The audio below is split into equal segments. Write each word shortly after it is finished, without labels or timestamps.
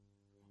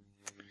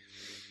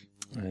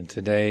And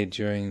today,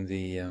 during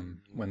the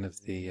one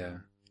of the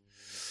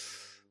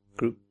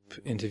group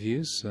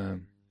interviews,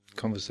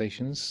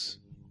 conversations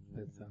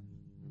with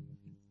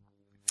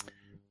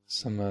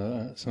some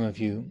of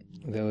you,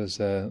 there was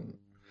a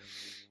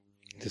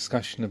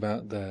discussion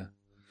about the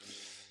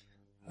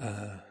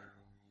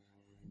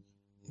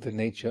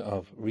nature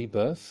of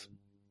rebirth,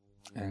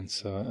 and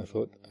so I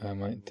thought I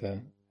might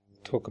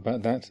talk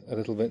about that a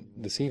little bit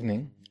this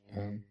evening.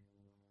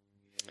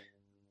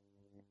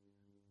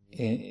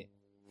 In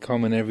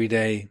common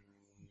everyday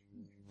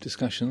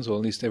discussions, or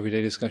at least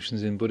everyday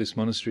discussions in Buddhist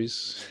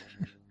monasteries,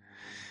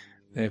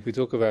 if we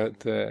talk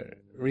about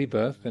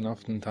rebirth, then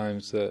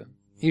oftentimes,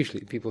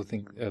 usually people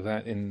think of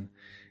that in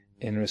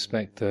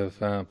respect of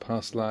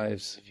past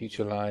lives,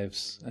 future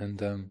lives,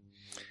 and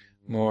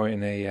more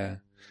in a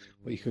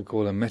what you could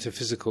call a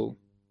metaphysical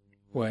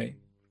way,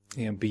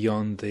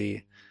 beyond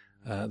the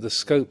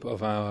scope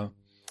of our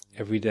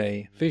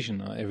everyday vision,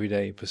 our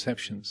everyday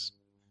perceptions.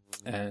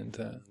 And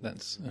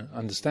that's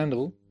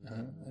understandable.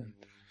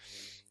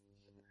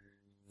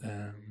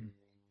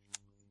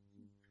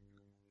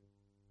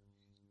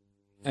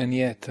 And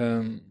yet,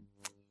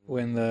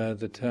 when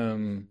the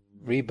term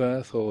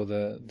rebirth, or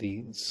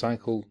the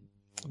cycle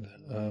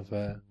of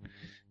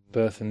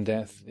birth and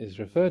death, is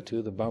referred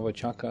to, the Bhava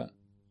Chakra,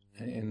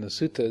 in the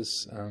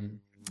suttas,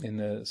 in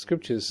the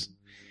scriptures,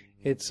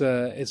 it's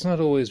not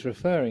always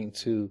referring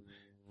to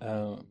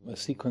a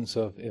sequence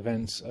of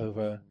events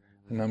over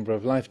a number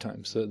of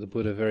lifetimes. So the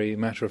Buddha very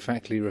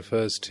matter-of-factly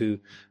refers to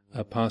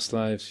past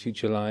lives,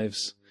 future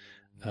lives,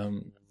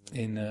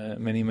 in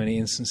many, many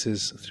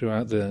instances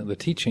throughout the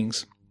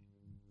teachings.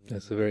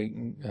 That's a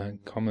very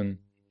common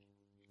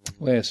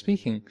way of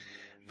speaking.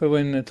 But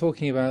when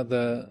talking about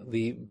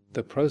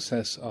the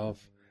process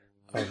of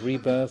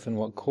rebirth and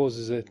what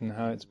causes it and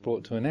how it's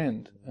brought to an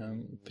end,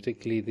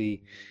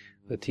 particularly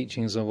the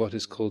teachings of what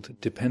is called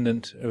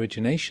dependent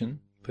origination,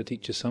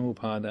 paticca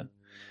samuppada,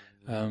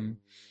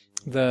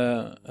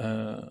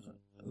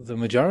 the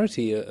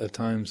majority of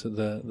times that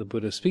the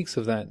Buddha speaks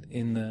of that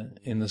in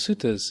the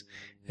suttas,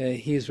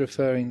 he is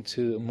referring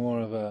to more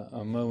of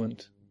a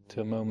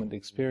moment-to-moment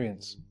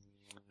experience.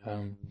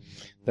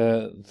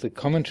 The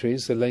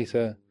commentaries, the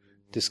later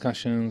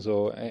discussions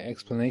or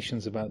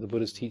explanations about the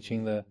Buddha's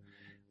teaching,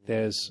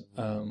 there's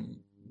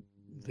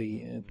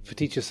the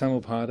paticca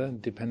samuppada,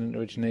 dependent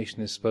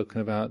origination, is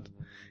spoken about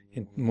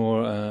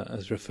more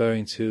as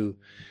referring to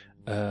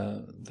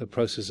the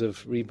process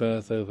of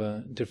rebirth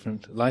over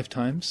different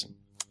lifetimes,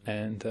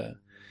 and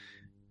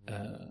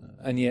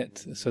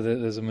yet, so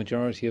there's a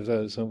majority of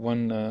those. So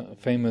one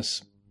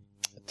famous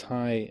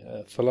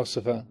Thai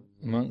philosopher,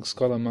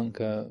 scholar monk,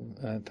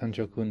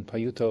 Tanjokun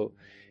Payutto,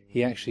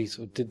 he actually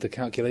sort of did the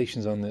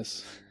calculations on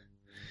this.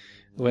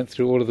 Went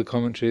through all of the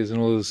commentaries and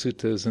all of the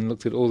suttas and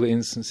looked at all the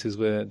instances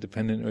where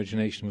dependent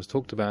origination was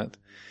talked about,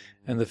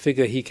 and the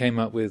figure he came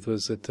up with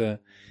was that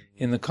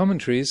in the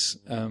commentaries,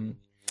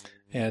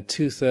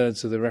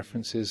 2/3 of the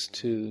references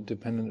to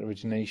dependent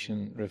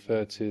origination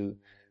refer to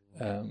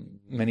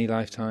many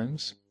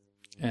lifetimes,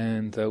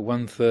 and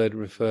 1/3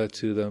 refer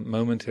to the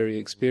momentary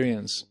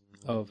experience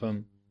of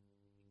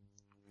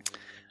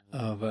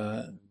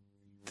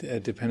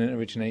dependent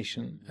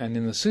origination. And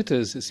in the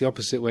suttas, it's the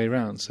opposite way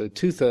around. So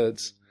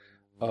 2/3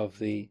 of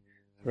the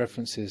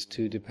references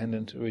to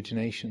dependent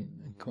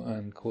origination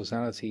and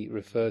causality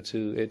refer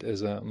to it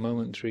as a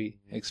momentary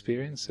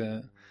experience,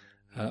 a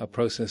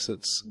process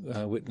that's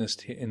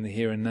witnessed in the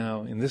here and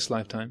now in this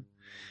lifetime,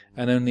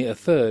 and only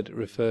 1/3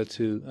 refer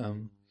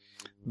to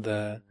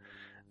the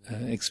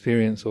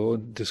experience or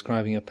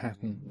describing a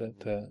pattern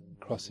that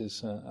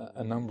crosses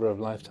a number of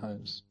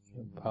lifetimes,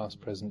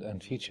 past, present,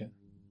 and future.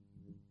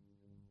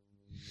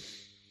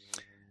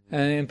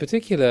 And in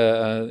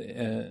particular,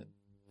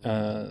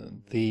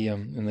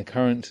 in the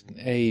current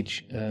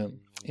age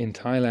in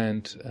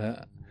Thailand,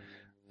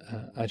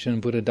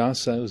 Ajahn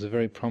Buddhadasa was a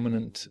very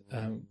prominent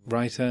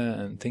writer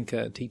and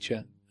thinker,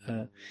 teacher.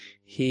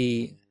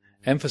 He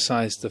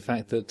emphasized the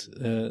fact that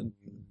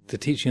the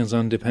teachings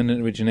on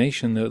dependent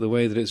origination, the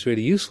way that it's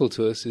really useful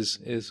to us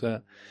is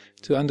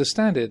to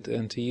understand it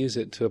and to use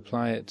it, to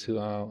apply it to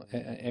our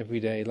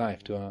everyday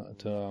life, to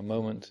our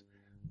moment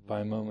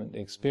by moment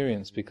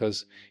experience,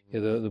 because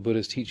the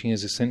Buddha's teaching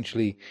is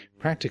essentially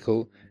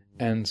practical,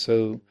 and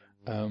so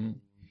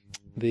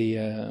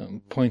the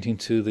pointing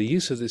to the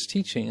use of this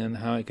teaching and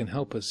how it can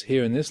help us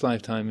here in this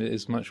lifetime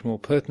is much more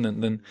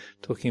pertinent than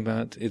talking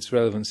about its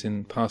relevance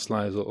in past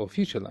lives or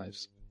future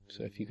lives.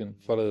 So if you can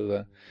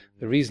follow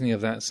the reasoning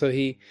of that. So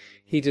he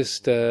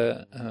just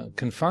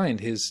confined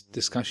his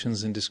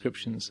discussions and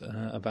descriptions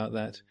about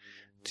that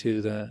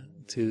to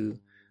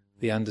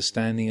the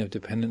understanding of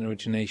dependent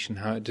origination,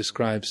 how it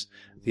describes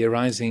the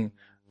arising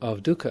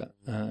of dukkha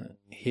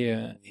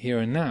here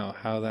and now,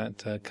 how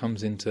that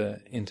comes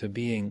into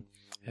being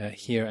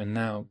here and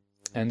now.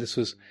 And this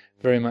was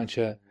very much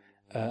an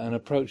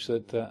approach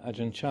that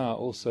Ajahn Chah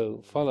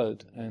also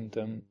followed,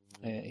 and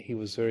he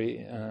was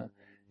very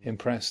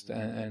impressed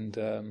and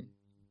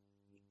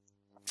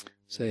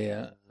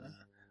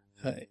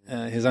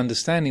his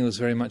understanding was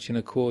very much in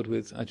accord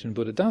with Ajahn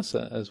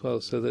Buddhadasa as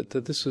well, so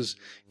that this was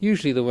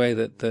usually the way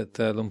that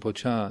Luang Por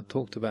Chah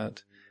talked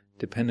about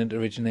dependent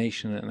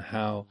origination and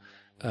how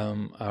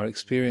our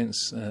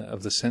experience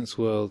of the sense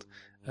world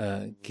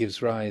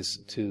gives rise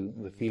to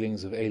the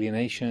feelings of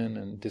alienation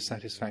and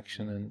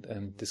dissatisfaction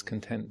and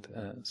discontent,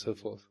 so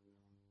forth.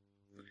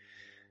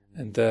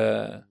 And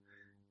in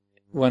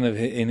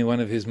one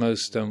of his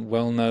most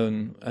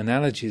well-known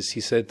analogies,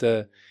 he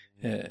said,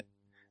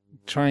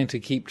 trying to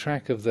keep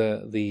track of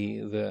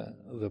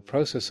the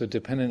process of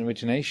dependent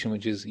origination,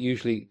 which is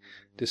usually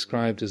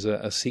described as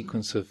a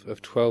sequence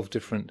of 12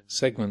 different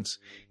segments.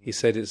 He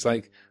said it's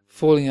like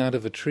falling out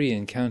of a tree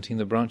and counting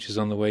the branches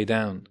on the way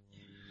down.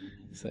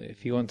 So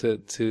if you want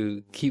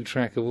to keep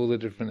track of all the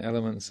different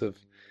elements of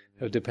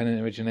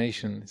dependent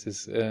origination, it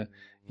says,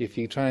 if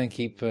you try and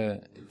keep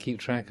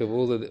track of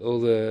all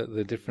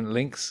the different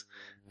links,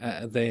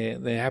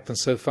 they happen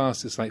so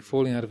fast. It's like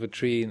falling out of a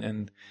tree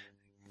and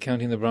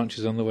counting the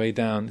branches on the way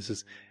down. This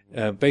is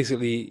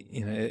basically,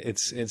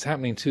 it's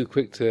happening too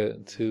quick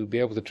to be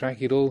able to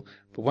track it all.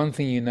 But one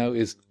thing you know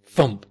is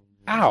thump,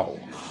 ow,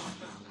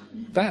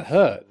 that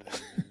hurt.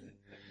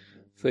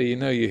 So you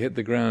know you hit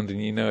the ground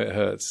and you know it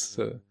hurts.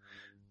 So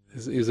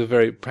he was a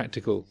very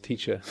practical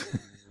teacher,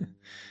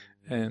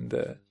 and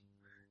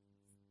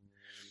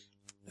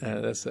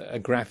that's a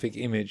graphic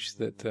image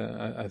that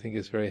I think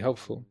is very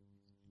helpful.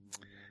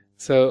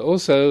 So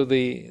also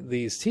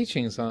these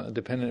teachings on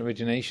dependent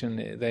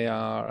origination, they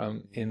are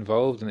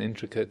involved and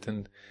intricate,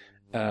 and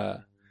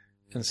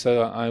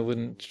so I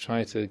wouldn't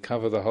try to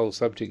cover the whole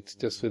subject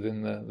just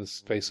within the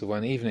space of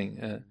one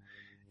evening.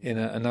 In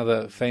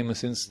another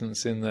famous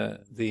instance in the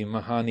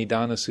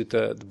Mahanidana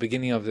Sutta, at the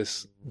beginning of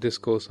this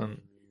discourse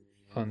on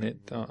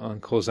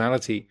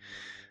causality,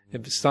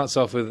 it starts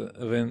off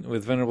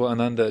with Venerable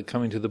Ananda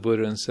coming to the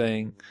Buddha and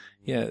saying,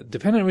 "Yeah,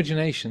 dependent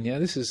origination. Yeah,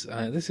 this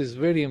is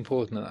really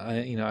important.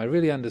 I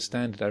really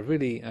understand it. I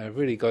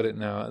really got it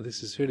now.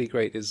 This is really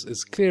great. It's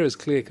as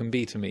clear can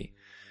be to me."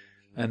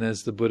 And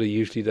as the Buddha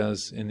usually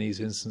does in these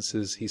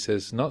instances, he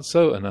says, "Not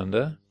so,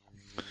 Ananda."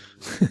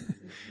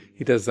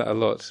 He does that a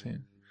lot. Yeah.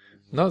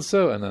 Not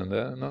so,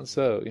 Ananda. Not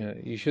so.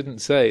 You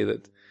shouldn't say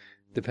that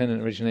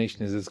dependent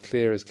origination is as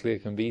clear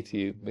can be to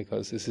you,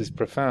 because this is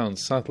profound,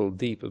 subtle,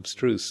 deep,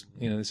 abstruse.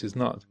 This is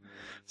not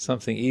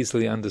something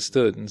easily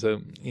understood, and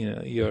so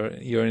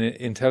you're an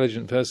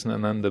intelligent person,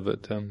 Ananda,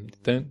 but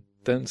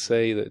don't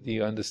say that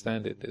you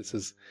understand it. It's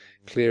as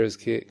clear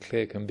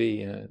can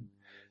be.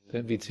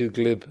 Don't be too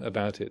glib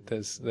about it.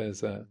 There's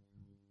a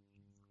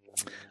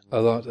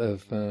lot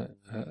of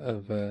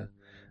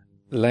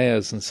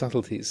layers and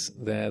subtleties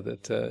there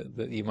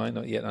that you might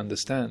not yet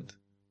understand.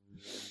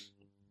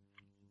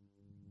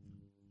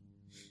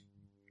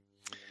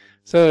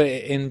 So,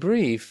 in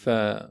brief,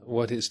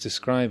 what it's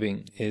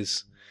describing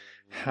is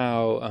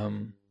how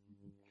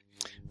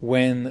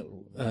when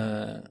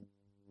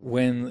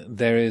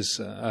there is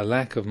a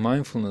lack of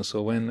mindfulness,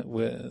 or when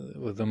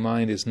the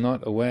mind is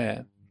not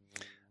aware,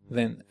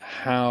 then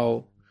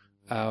how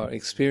our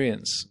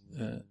experience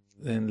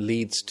then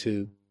leads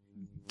to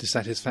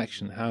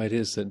dissatisfaction, how it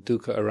is that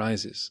dukkha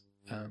arises.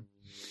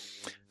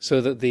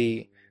 So that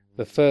the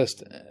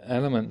first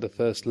element, the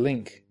first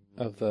link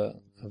of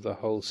the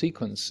whole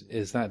sequence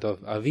is that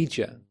of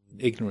avijja,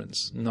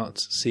 ignorance, not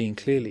seeing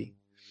clearly,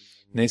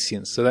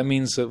 nescience. So that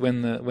means that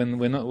when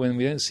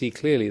we don't see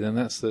clearly, then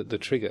that's the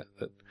trigger.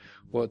 That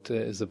what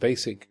is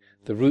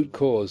the root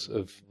cause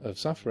of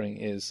suffering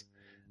is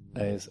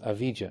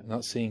avijja,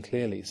 not seeing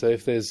clearly. So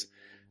if there's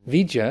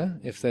vijja,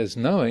 if there's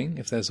knowing,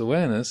 if there's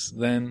awareness,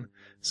 then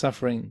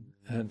suffering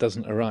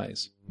doesn't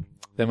arise.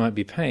 There might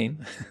be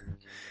pain,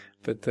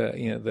 but the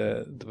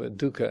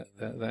dukkha,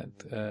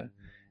 that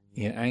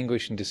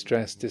anguish and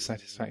distress,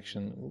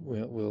 dissatisfaction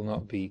will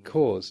not be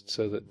caused.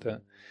 So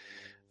that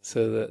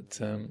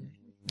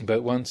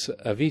but once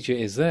avijja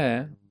is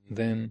there,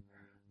 then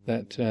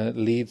that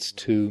leads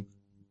to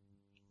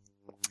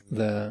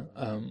the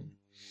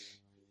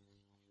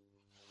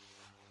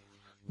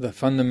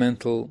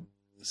fundamental,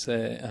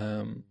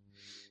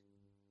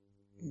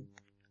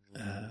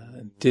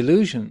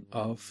 delusion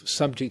of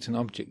subject and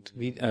object,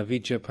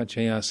 avijja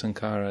paccaya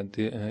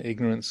sankhara,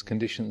 ignorance,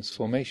 conditions,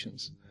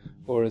 formations.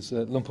 Or as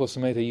Luang Por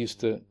Sumedho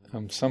used to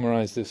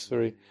summarize this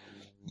very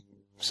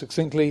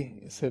succinctly,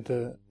 he said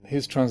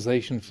his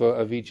translation for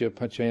avijja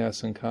paccaya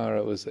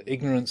sankhara was that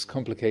ignorance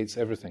complicates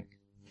everything.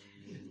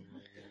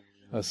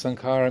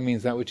 Sankhara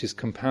means that which is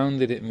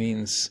compounded. It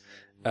means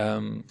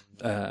that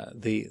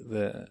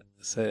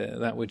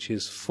which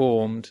is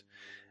formed.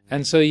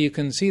 And so you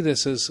can see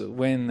this as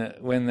when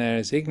there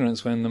is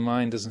ignorance, when the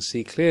mind doesn't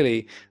see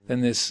clearly,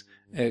 then this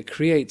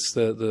creates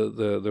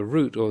the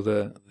root, or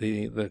the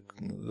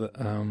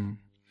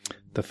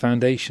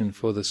foundation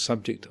for the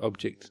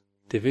subject-object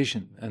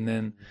division, and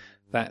then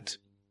that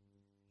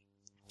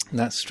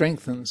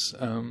strengthens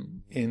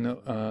in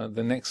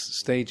the next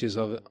stages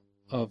of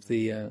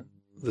the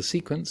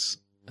sequence,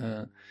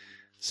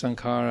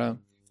 sankhara,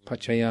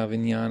 Pachaya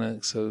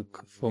vijnana, so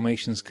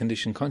formations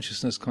condition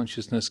consciousness,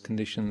 consciousness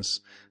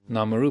conditions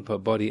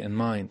namarupa, body and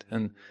mind.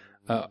 And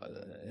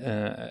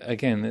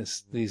again,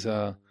 these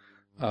are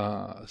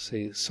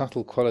say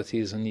subtle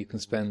qualities, and you can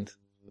spend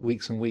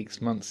weeks and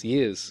weeks, months,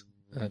 years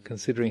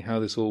considering how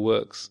this all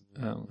works.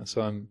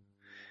 So I'm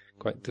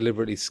quite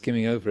deliberately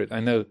skimming over it. I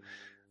know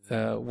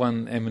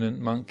one eminent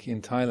monk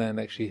in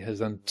Thailand actually has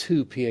done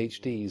 2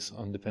 PhDs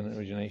on dependent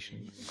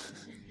origination.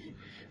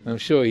 I'm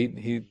sure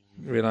he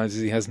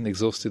realizes he hasn't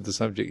exhausted the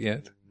subject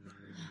yet,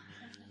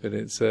 but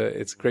it's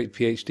great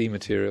PhD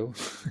material.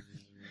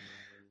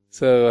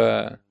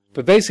 So,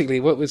 but basically,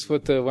 what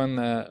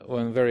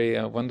one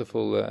very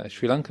wonderful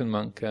Sri Lankan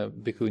monk,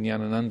 Bhikkhu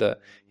Nyanananda,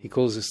 he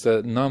calls this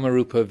the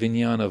Namarupa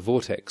Vijnana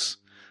vortex.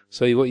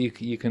 So what you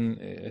can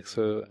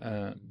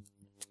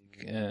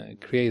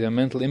create a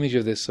mental image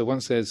of this. So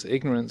once there's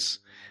ignorance,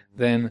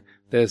 then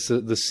there's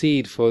the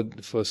seed for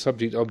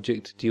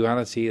subject-object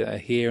duality, a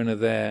here and a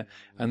there,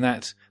 and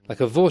that, like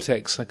a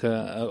vortex, like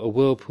a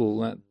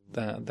whirlpool,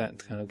 that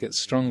kind of gets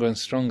stronger and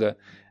stronger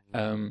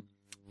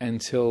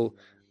until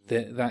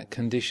that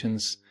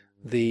conditions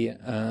the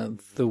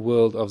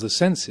world of the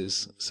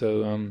senses.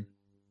 So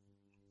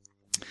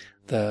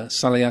the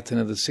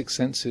salayatana, the 6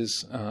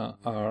 senses,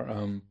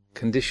 are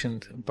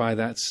conditioned by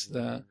that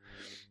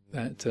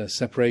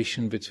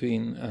separation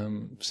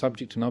between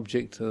subject and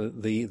object,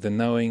 the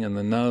knowing and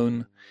the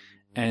known,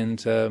 and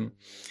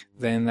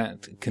then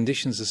that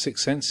conditions the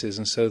 6 senses.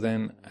 And so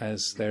then,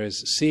 as there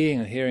is seeing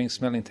and hearing,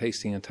 smelling,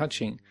 tasting and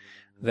touching,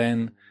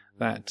 then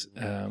that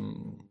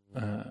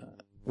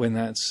when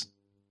that's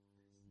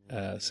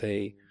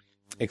say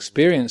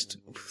experienced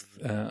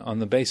on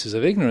the basis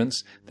of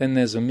ignorance, then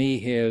there's a me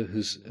here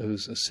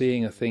who's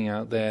seeing a thing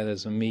out there.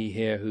 There's a me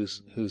here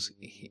who's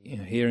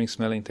hearing,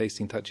 smelling,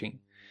 tasting, touching,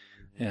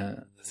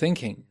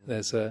 thinking.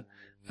 There's a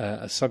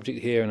subject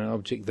here and an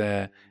object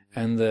there,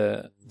 and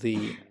the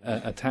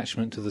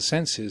attachment to the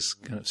senses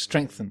kind of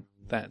strengthen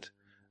that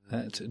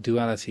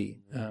duality.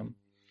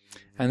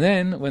 And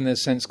then when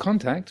there's sense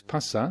contact,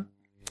 phassa,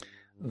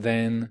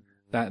 then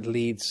that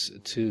leads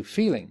to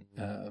feeling,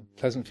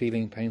 pleasant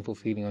feeling, painful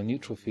feeling, or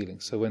neutral feeling.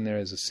 So when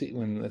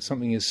when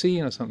something is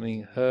seen or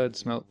something heard,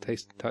 smelt,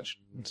 tasted, touched,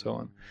 and so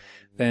on,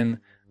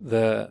 then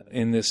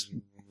in this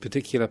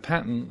particular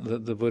pattern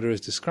that the Buddha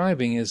is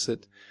describing is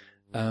that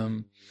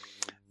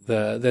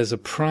there's a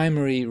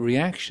primary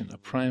reaction, a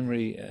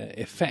primary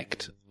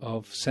effect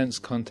of sense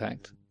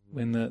contact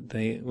when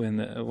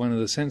one of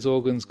the sense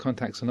organs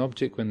contacts an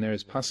object, when there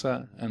is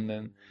phassa, and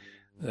then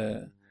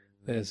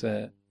there's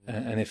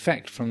an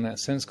effect from that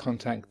sense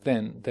contact.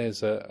 Then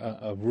there's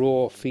a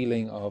raw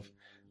feeling of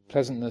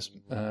pleasantness,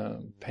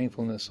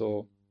 painfulness,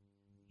 or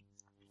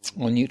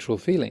neutral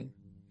feeling.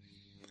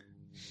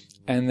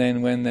 And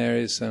then when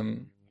there's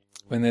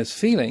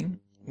feeling,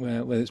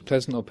 whether it's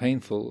pleasant or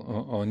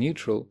painful or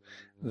neutral,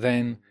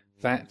 then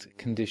that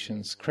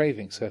conditions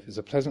craving. So if it's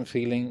a pleasant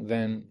feeling,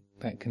 then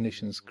that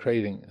conditions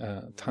craving,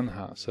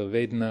 tanha. So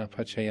vedana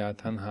pachaya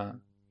tanha,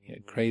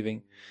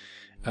 craving,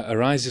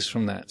 arises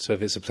from that. So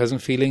if it's a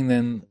pleasant feeling,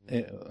 then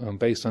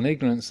based on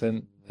ignorance,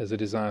 then there's a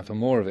desire for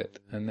more of it.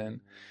 And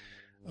then,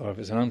 or if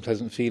it's an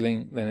unpleasant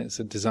feeling, then it's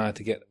a desire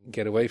to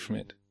get away from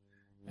it.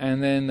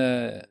 And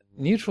then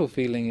neutral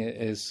feeling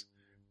is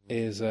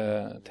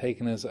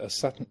taken as a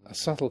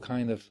subtle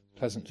kind of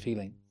pleasant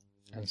feeling,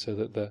 and so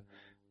that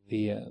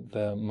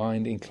the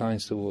mind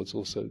inclines towards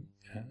also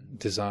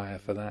desire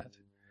for that.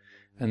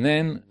 And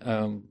then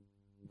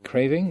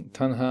craving,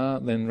 tanha,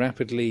 then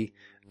rapidly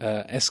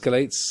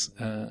escalates.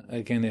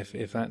 Again,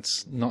 if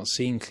that's not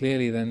seen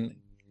clearly, then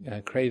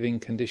craving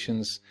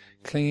conditions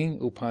clinging,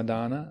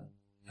 upadana,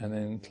 and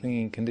then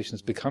clinging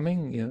conditions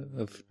becoming.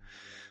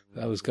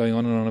 That was going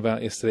on and on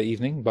about yesterday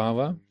evening,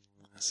 bhava.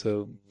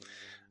 So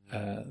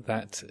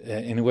that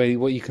in a way,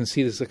 what you can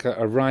see, there's like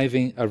a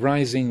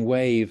rising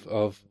wave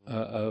of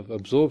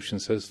absorption.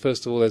 So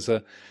first of all, there's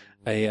a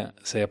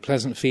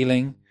pleasant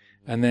feeling,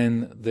 and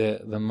then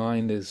the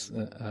mind is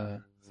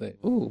say,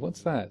 "Ooh,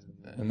 what's that?"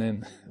 And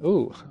then,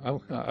 "Ooh,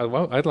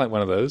 I'd like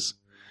one of those."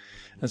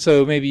 And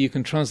so maybe you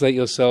can translate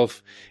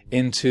yourself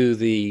into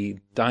the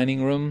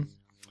dining room.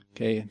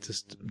 Okay,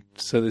 just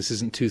so this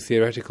isn't too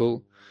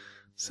theoretical.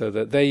 So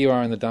that there you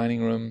are in the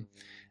dining room,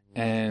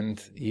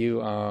 and you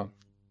are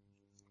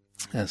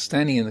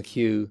standing in the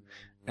queue,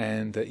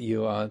 and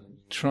you are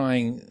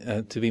trying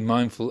to be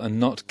mindful and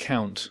not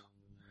count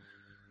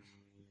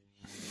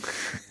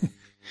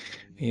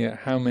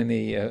how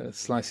many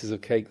slices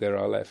of cake there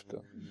are left.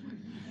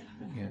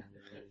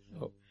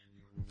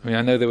 I mean,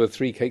 I know there were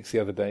 3 cakes the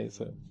other day,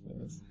 so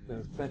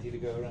there's plenty to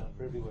go around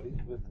for everybody.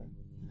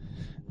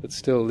 But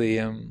still,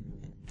 that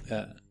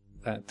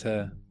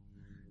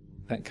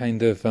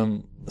kind of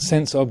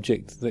sense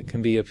object that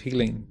can be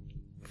appealing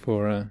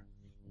for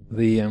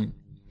the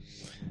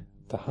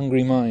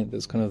hungry mind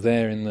that's kind of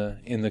there in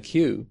the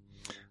queue,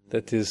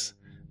 that is,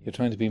 you're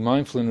trying to be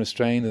mindful and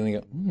restrained, and you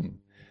go,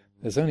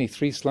 there's only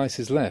 3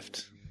 slices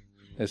left.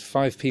 There's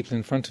 5 people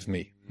in front of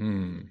me.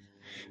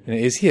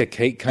 Is he a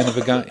cake kind of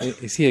a guy?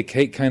 Is he a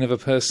cake kind of a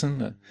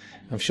person?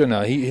 I'm sure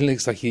no. He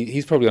looks like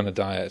he's probably on a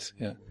diet.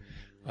 Yeah,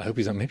 I hope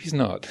he's not. Maybe he's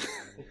not.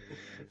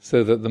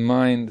 So that the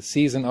mind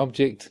sees an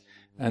object,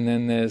 and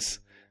then there's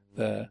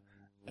the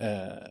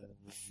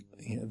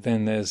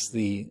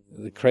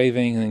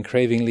craving, and then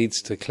craving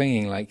leads to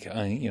clinging. Like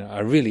I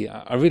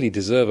really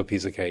deserve a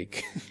piece of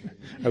cake.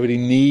 I really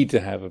need to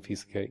have a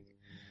piece of cake,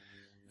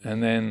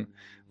 and then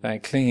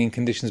that clinging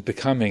conditions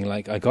becoming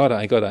like I gotta.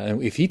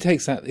 And if he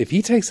takes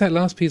that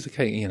last piece of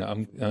cake,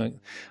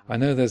 I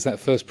know there's that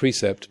first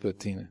precept,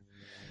 but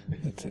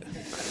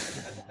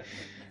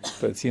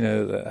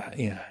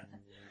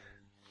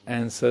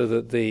and so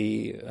that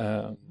the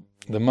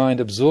mind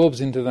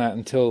absorbs into that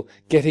until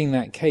getting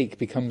that cake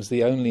becomes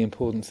the only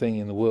important thing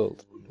in the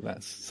world.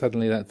 That's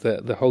suddenly that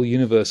the whole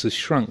universe has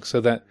shrunk,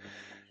 so that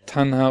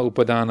tanha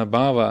upadana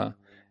bhava,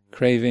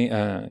 craving,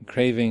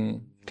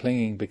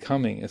 clinging,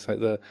 becoming. It's like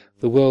the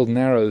world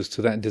narrows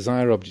to that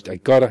desire object. I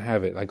gotta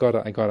have it. I got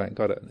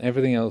it. And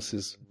everything else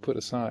is put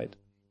aside.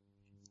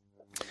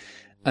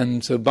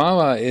 And so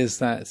bhava is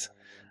that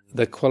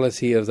the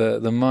quality of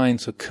the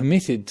mind so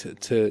committed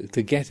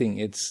to getting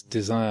its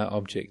desire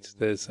object.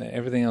 There's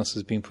everything else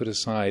has been put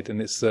aside,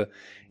 and it's the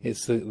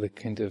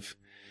kind of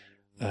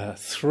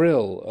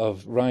thrill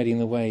of riding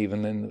the wave.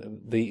 And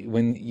then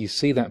when you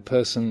see that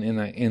person in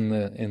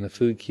the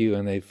food queue,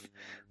 and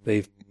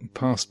they've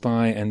passed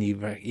by, and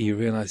you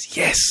realize,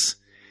 yes,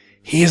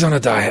 he is on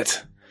a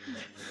diet.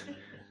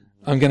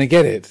 I'm going to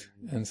get it.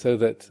 And so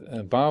that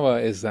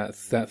bhava is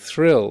that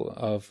thrill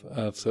of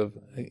sort of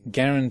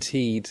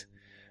guaranteed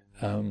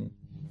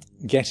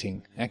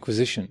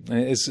acquisition. And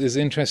it's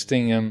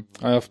interesting.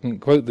 I often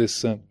quote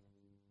this. I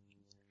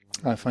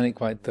find it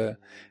quite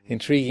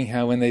intriguing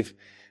how when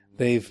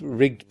they've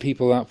rigged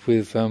people up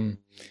with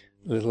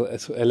little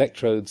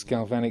electrodes,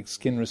 galvanic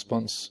skin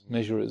response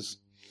measurers,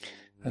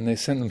 and they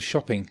sent them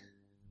shopping.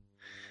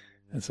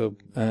 And so,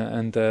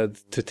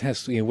 to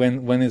test,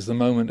 when is the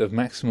moment of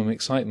maximum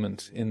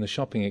excitement in the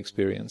shopping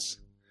experience?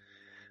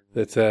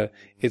 That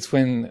it's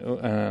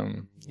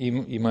when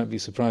you might be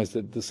surprised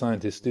that the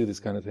scientists do this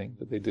kind of thing,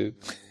 but they do.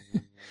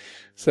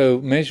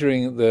 So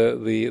measuring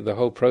the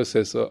whole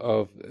process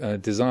of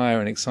desire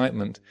and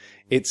excitement,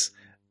 it's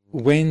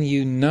when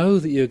you know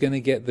that you're going to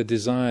get the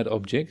desired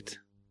object.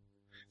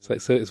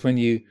 It's when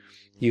you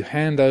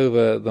hand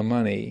over the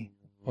money,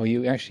 or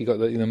you actually got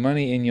the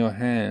money in your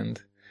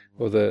hand,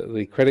 or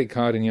the credit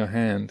card in your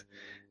hand,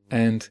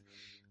 and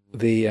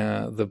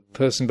the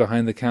person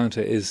behind the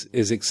counter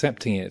is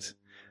accepting it.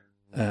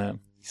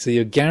 So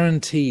you're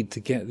guaranteed to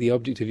get the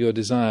object of your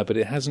desire, but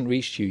it hasn't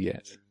reached you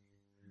yet.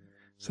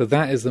 So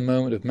that is the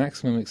moment of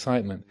maximum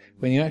excitement,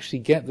 when you actually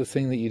get the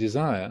thing that you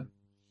desire.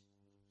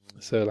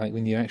 So like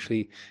when you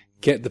actually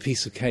get the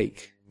piece of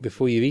cake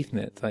before you've eaten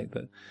it, like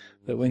that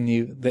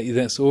when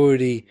that's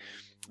already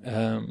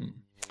that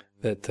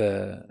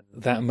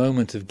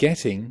moment of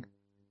getting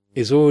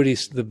is already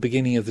the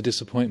beginning of the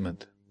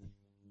disappointment.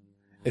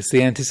 It's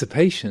the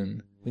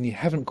anticipation when you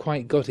haven't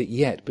quite got it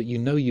yet, but you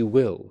know you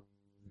will.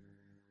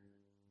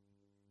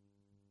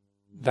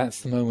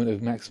 That's the moment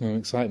of maximum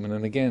excitement.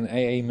 And again,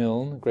 A.A.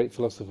 Milne, a great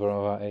philosopher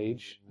of our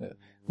age,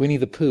 Winnie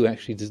the Pooh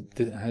actually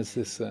has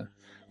this the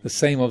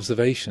same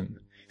observation.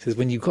 He says,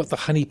 when you've got the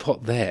honey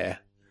pot there,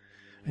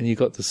 and you've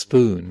got the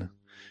spoon,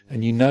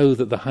 and you know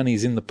that the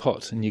honey's in the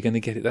pot, and you're going to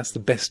get it, that's the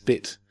best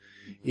bit,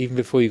 even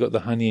before you got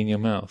the honey in your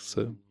mouth.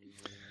 So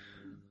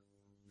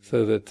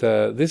that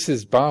this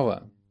is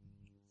bhava,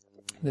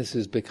 this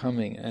is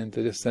becoming, and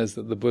just as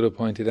that the Buddha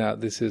pointed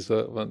out, this is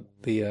what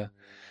the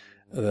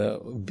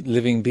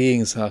living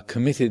beings are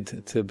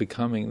committed to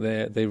becoming.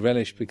 They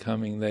relish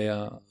becoming. They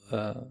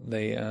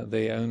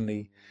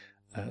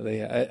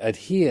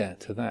adhere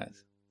to that.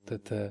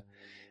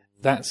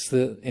 That's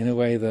in a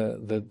way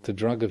the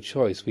drug of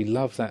choice. We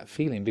love that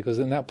feeling, because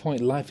in that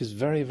point life is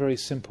very, very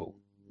simple.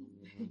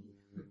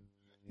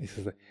 It's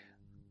like,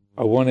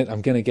 I want it.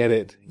 I'm going to get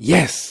it.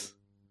 Yes.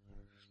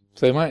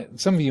 So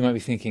some of you might be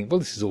thinking, well,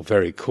 this is all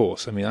very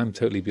coarse. I mean, I'm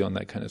totally beyond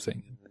that kind of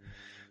thing.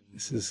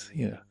 This is,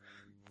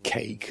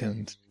 cake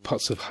and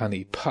pots of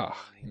honey. Pah.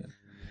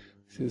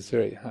 This is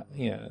very,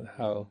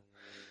 how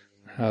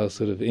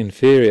sort of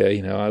inferior.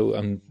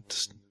 I'm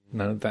just,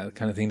 none of that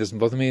kind of thing doesn't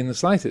bother me in the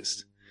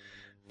slightest.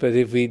 But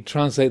if we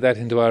translate that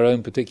into our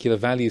own particular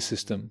value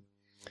system,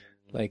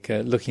 like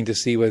looking to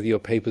see whether your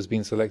paper's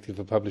been selected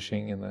for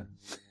publishing in a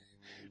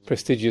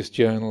prestigious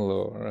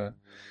journal,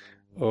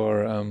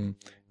 or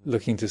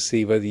looking to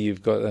see whether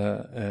you've got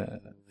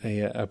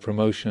a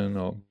promotion,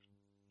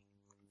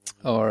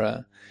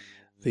 or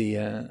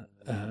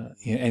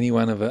any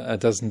one of a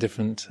dozen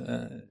different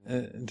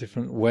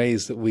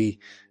ways that we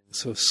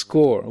sort of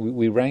score.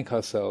 We rank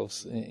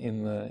ourselves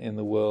in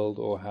the world,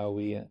 or how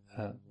we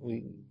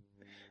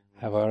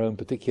have our own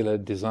particular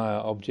desire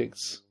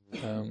objects.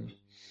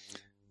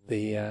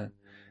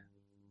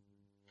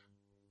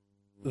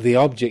 The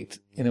object,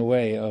 in a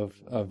way,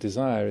 of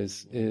desire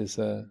is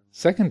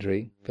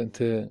secondary, but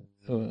to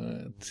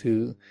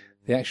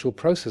the actual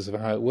process of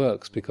how it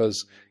works,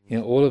 because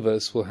all of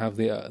us will have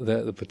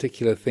the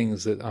particular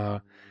things that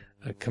are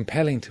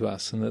compelling to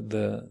us, and that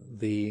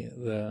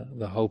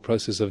the whole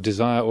process of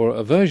desire or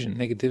aversion,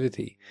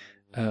 negativity,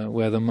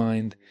 where the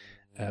mind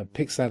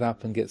picks that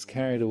up and gets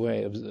carried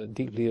away,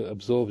 deeply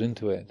absorbed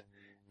into it,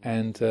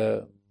 and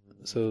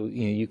so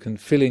you can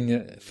fill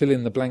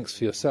in the blanks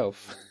for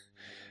yourself.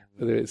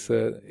 Whether it's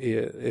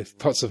if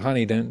pots of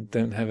honey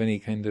don't have any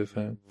kind of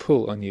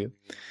pull on you,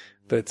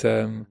 but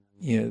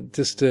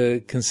just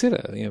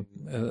consider,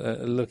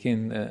 look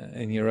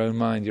in your own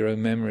mind, your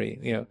own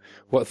memory,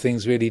 what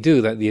things really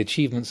do, like the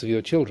achievements of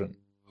your children,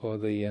 or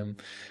the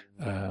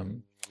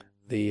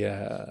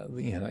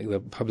like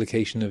the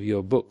publication of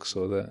your books,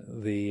 or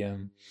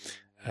the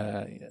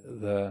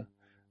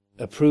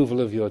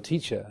approval of your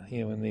teacher.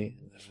 When the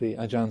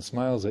Ajahn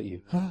smiles at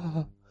you,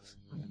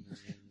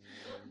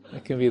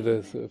 that can be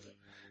the sort of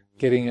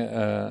getting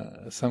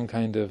some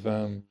kind of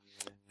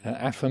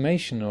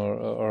affirmation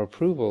or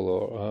approval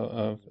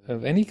or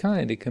of any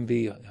kind. It can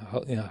be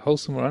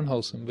wholesome or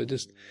unwholesome, but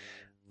just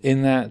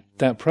in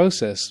that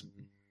process,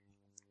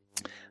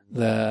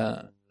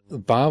 the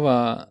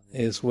bhava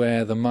is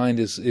where the mind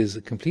is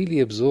completely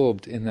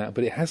absorbed in that,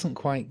 but it hasn't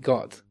quite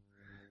got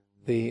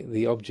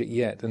the object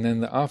yet. And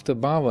then after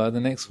bhava, the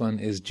next one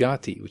is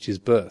jati, which is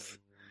birth,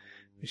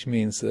 which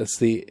means that's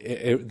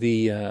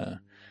the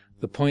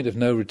point of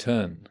no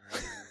return.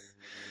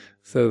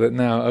 So that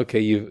now, okay,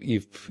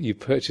 you've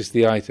purchased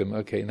the item.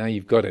 Okay, now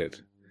you've got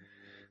it,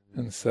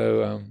 and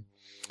so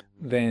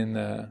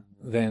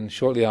then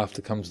shortly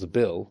after comes the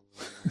bill,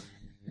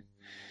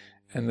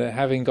 and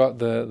having got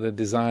the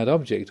desired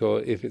object,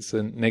 or if it's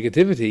a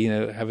negativity,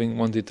 having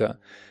wanted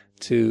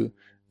to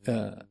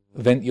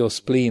vent your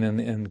spleen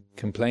and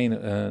complain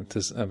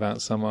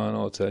about someone,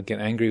 or to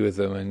get angry with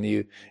them, and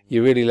you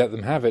really let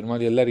them have it, and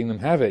while you're letting them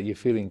have it, you're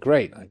feeling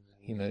great.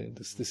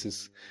 This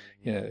is,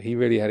 he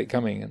really had it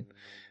coming,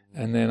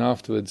 and then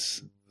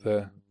afterwards,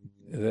 after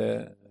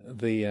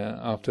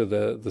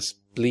the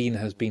spleen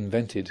has been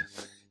vented,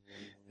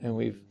 and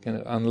we've kind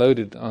of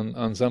unloaded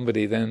on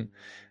somebody, then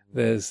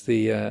there's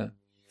the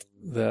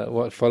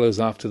what follows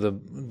after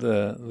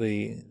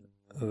the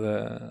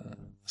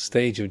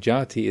stage of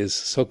jati is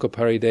Sokha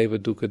Parideva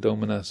Dukkha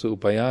Domanassa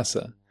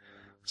Upayasa,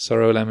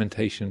 sorrow,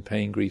 lamentation,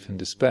 pain, grief, and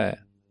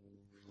despair.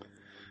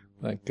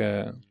 Like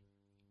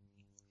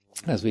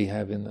as we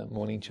have in the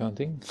morning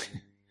chanting.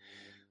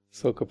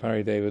 Sokha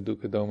Parideva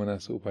Dukkha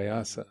Domanassa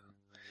Upayasa.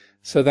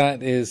 So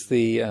that is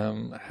the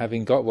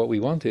having got what we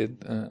wanted,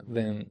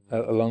 then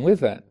along with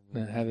that,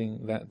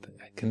 having that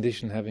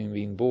condition having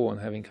been born,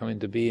 having come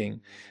into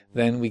being,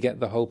 then we get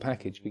the whole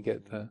package. We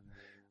get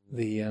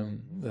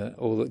the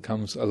all that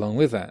comes along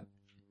with that.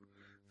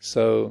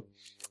 So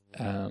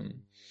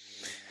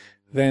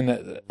then,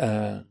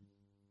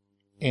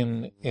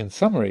 in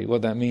summary,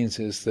 what that means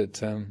is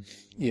that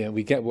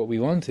we get what we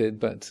wanted,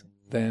 but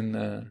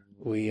then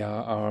we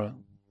are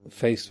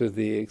faced with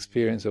the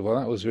experience of, well,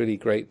 that was really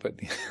great, but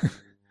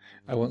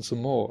I want some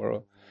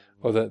more,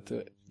 or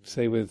that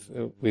say with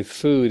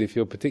food, if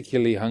you're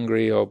particularly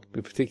hungry or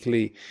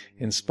particularly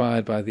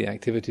inspired by the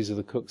activities of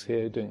the cooks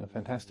here, doing a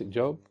fantastic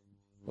job,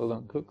 well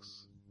done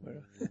cooks,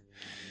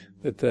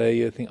 that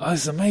you think, oh,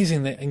 this is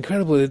amazing, they're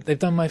incredible, they've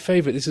done my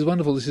favorite, this is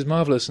wonderful, this is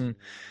marvelous, and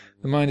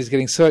the mind is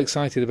getting so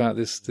excited about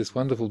this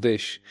wonderful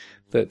dish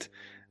that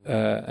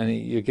and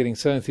you're getting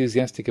so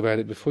enthusiastic about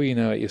it, before you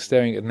know it, you're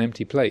staring at an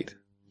empty plate.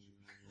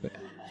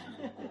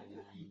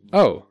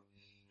 Oh,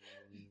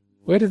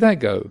 where did that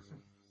go?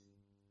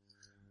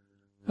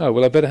 Oh,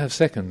 well, I better have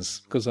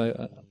seconds, because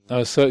I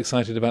was so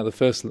excited about the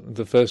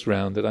first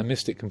round that I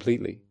missed it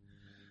completely.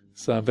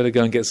 So I better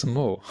go and get some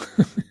more.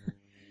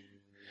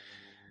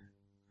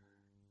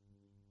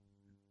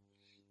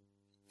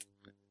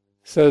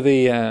 So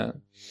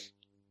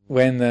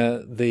when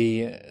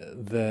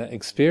the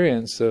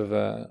experience of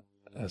the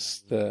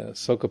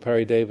Sokha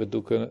Parideva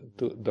Dukkha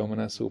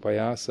Domanassa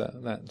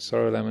Upayasa, that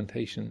sorrow,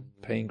 lamentation,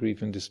 pain,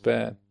 grief, and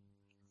despair,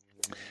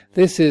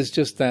 this is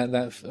just that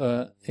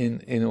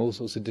in all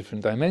sorts of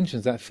different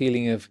dimensions, that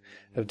feeling of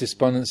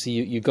despondency.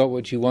 You got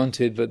what you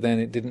wanted, but then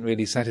it didn't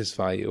really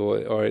satisfy you,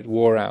 or it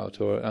wore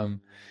out, or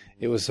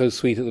it was so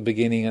sweet at the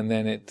beginning and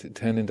then it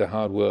turned into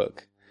hard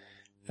work,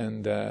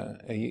 and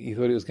you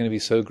thought it was going to be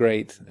so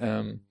great,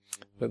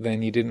 but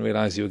then you didn't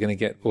realize you were going to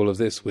get all of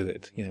this with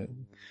it,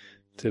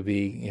 to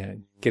be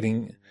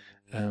getting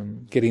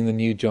the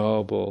new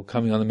job, or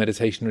coming on the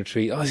meditation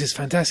retreat. Oh, this is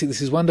fantastic,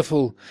 this is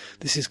wonderful,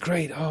 this is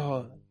great,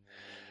 oh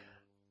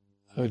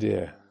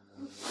dear.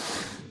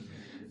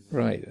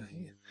 Right,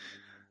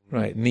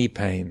 knee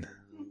pain.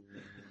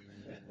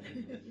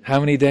 How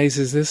many days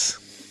is this?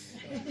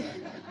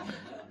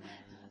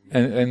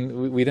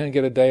 And we don't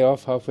get a day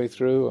off halfway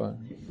through? Or?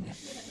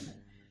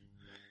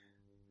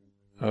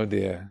 Oh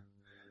dear.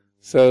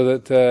 So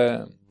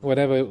that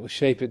whatever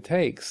shape it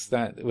takes,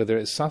 that whether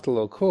it's subtle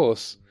or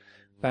coarse,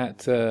 that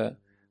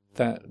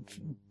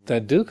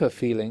dukkha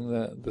feeling,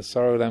 the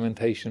sorrow,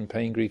 lamentation,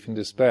 pain, grief, and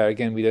despair.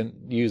 Again, we don't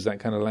use that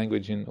kind of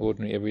language in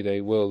ordinary everyday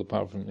world,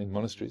 apart from in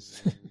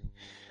monasteries.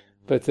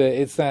 But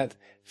it's that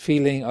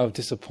feeling of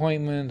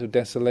disappointment, of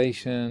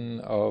desolation,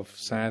 of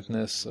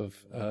sadness,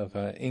 of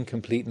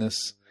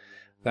incompleteness,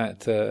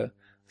 that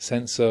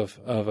sense of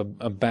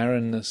a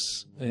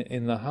barrenness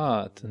in the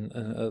heart, and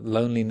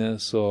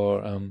loneliness,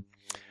 or kind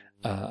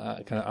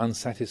of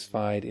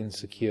unsatisfied,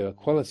 insecure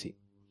quality.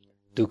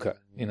 Dukkha,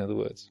 in other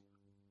words.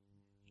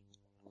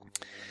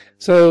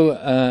 So,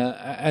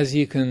 as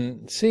you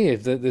can see,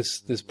 that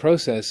this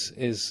process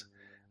is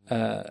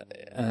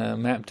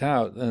mapped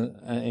out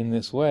in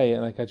this way,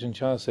 like Ajahn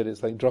Chah said,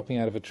 it's like dropping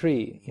out of a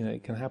tree.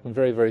 It can happen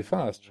very, very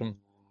fast from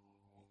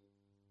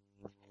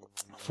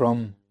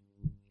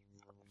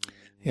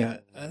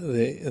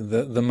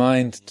the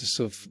mind just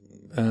sort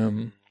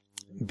of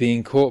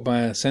being caught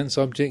by a sense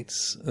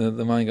objects.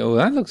 The mind goes, "Oh,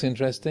 that looks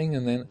interesting,"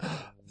 and then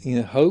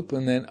hope,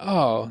 and then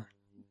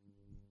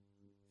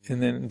and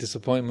then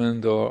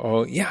disappointment,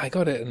 or yeah, I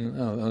got it, and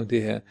oh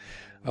dear,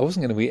 I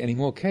wasn't going to eat any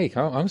more cake.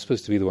 I'm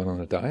supposed to be the one on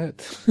a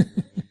diet.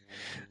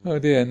 Oh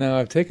dear, now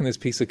I've taken this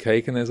piece of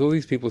cake, and there's all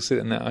these people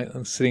sitting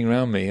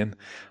around me, and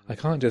I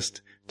can't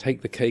just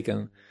take the cake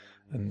and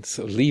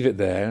sort of leave it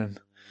there. And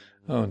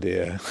oh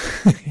dear,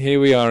 here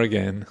we are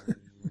again.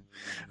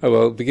 Oh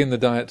well, begin the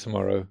diet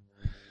tomorrow.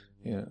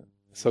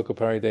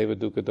 Sokapari deva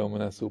dukkha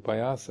domana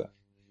supayasa.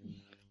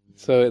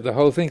 So the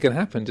whole thing can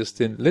happen just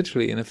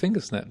literally in a finger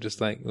snap,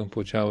 just like Luang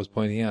Por Chah was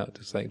pointing out,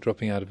 just like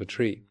dropping out of a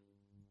tree.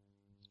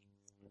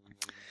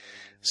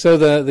 So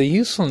the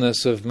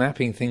usefulness of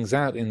mapping things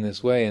out in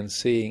this way and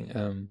seeing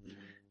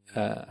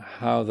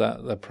how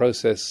the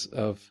process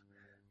of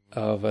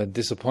a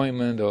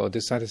disappointment or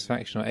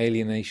dissatisfaction or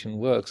alienation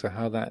works, or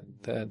how that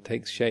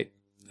takes shape,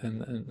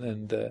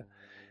 and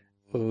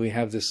we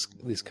have this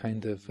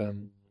kind of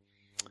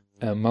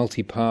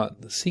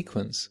multi-part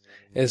sequence,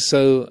 is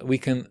so we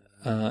can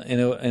in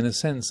a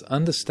sense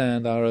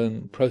understand our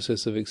own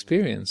process of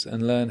experience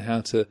and learn how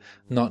to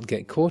not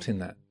get caught in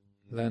that,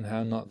 learn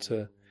how not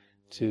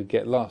to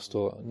get lost,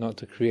 or not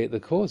to create the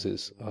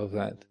causes of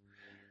that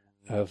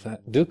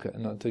dukkha,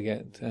 not to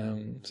get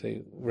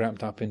say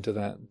wrapped up into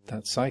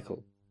that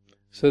cycle.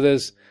 So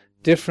there's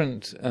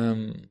different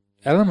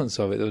elements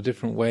of it, or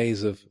different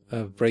ways of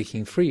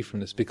breaking free from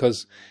this,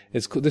 because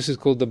this is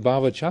called the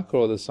bhava chakra,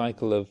 or the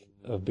cycle of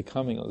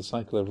becoming, or the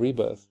cycle of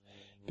rebirth,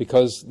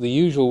 because the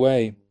usual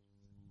way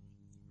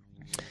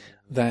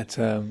that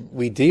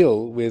we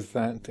deal with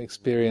that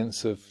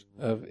experience of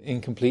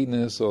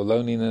incompleteness, or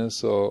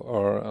loneliness,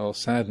 or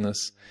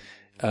sadness,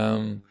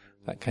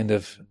 that kind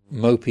of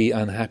mopey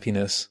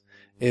unhappiness,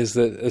 is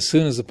that as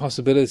soon as the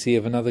possibility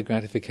of another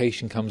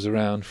gratification comes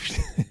around,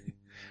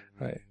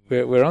 right,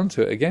 we're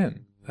onto it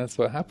again. That's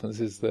what happens.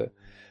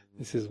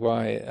 This is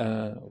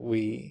why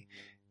we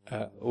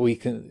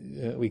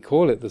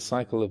call it the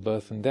cycle of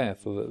birth and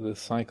death, or the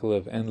cycle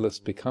of endless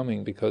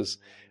becoming, because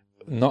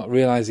not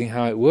realizing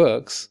how it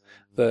works,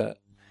 the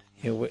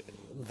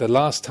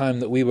last time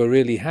that we were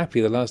really happy,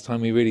 the last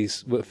time we really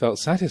felt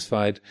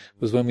satisfied,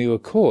 was when we were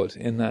caught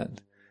in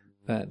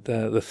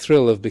the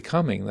thrill of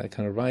becoming, that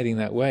kind of riding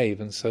that wave.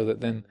 And so that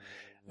then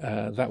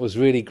that was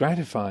really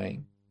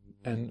gratifying,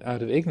 and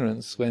out of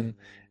ignorance, when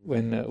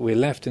we're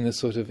left in this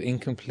sort of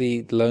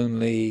incomplete,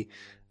 lonely,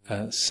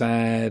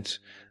 sad,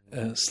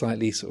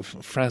 slightly sort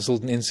of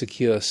frazzled and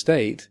insecure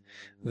state,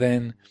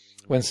 then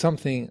when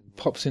something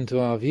pops into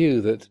our view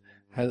that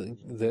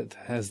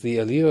has the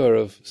allure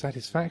of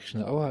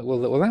satisfaction, well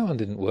that one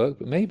didn't work,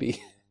 but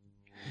maybe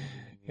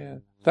yeah,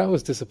 that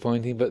was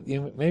disappointing, but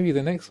maybe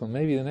the next one,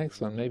 maybe the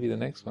next one, maybe the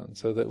next one,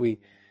 so that we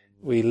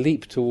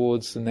leap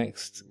towards the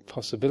next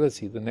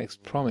possibility, the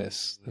next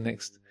promise, the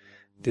next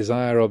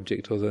desire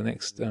object, or the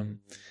next thing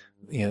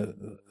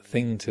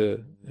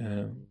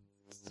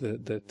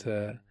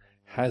that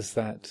has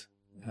that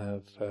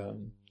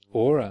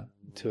aura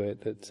to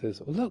it, that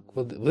says, "Oh, look,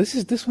 well,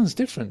 this one's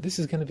different. This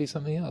is going to be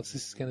something else.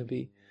 This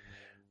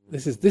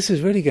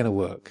is really going to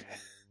work."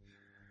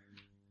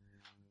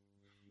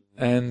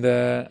 And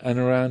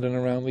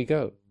around we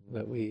go.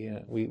 That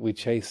we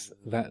chase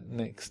that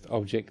next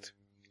object,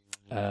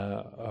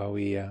 or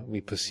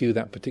we pursue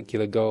that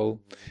particular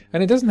goal,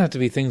 and it doesn't have to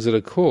be things that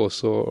are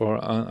coarse or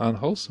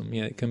unwholesome.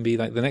 It can be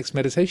like the next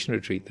meditation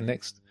retreat, the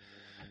next.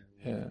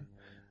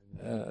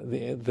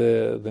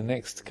 The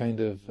next kind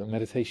of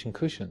meditation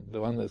cushion,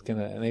 the one that's going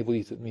to enable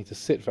me to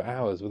sit for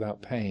hours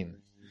without pain.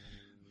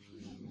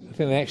 I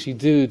think they actually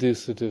do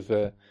sort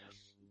of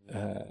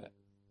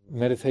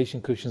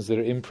meditation cushions that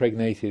are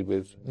impregnated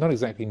with not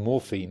exactly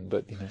morphine,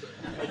 but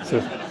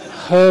sort of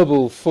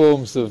herbal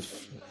forms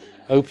of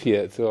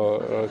opiate,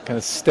 or kind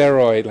of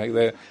steroid,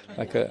 they're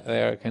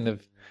a kind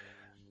of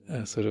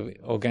sort of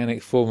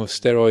organic form of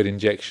steroid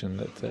injection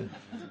that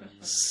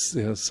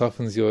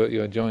softens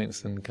your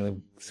joints and kind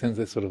of sends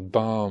this sort of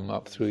balm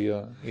up through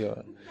your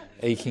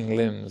aching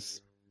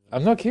limbs.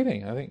 I'm not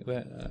kidding. I think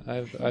that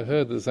I've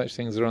heard that such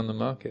things are on the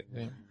market.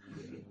 Yeah.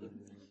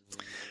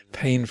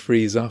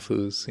 Pain-free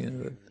zafus,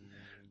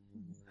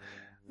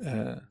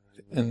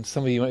 and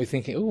some of you might be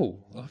thinking, "Oh,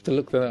 I'll have to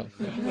look that up."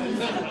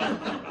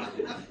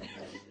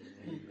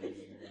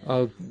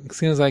 as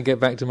soon as I get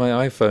back to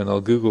my iPhone,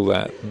 I'll Google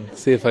that and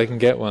see if I can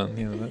get one.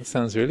 That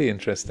sounds really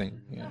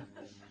interesting.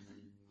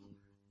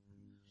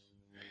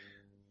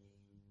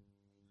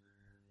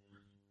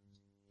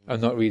 I'm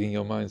not reading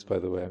your minds, by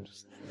the way.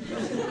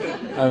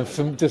 I'm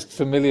just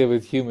familiar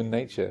with human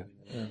nature.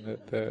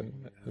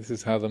 This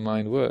is how the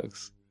mind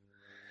works.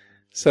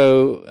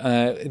 So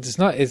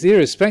it's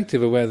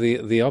irrespective of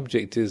whether the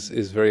object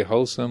is very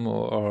wholesome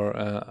or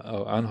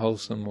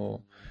unwholesome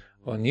or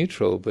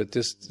neutral, but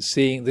just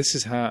seeing this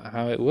is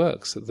how it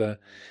works. That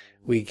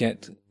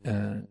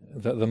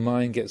the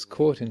mind gets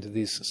caught into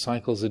these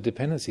cycles of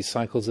dependency,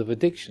 cycles of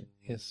addiction.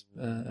 Yes,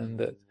 and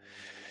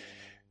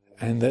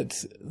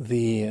that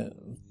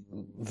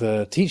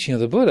the teaching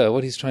of the Buddha,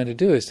 what he's trying to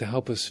do is to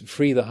help us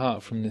free the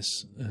heart from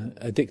this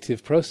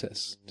addictive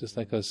process. Just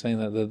like I was saying,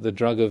 that the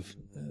drug of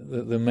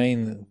the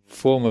main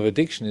form of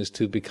addiction is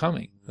to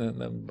becoming.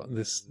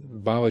 This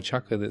bhava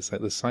chakra, that's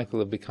like the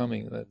cycle of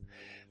becoming.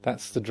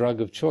 That's the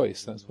drug of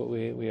choice. That's what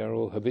we are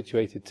all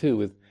habituated to,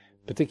 with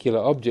particular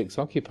objects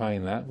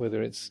occupying that,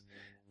 whether it's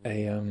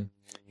a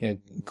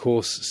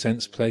coarse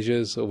sense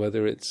pleasures, or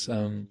whether it's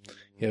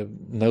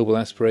noble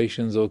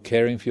aspirations, or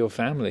caring for your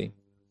family.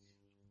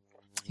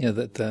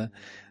 That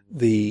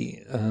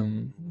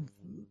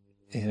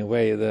in a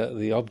way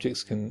the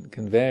objects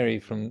can vary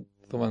from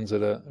the ones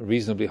that are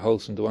reasonably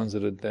wholesome to ones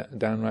that are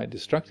downright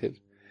destructive,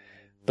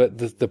 but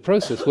the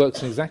process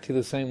works in exactly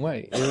the same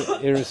way,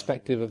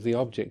 irrespective of the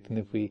object. And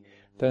if we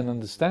don't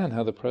understand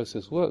how the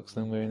process works,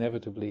 then we're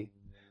inevitably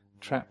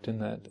trapped in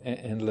that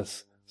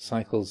endless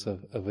cycles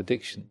of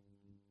addiction.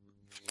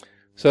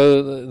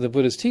 So the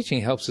Buddha's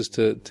teaching helps us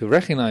to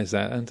recognize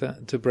that and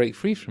to break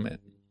free from it.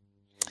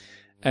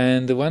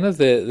 And one of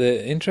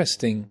the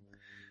interesting,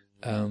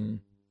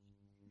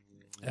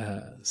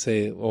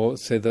 say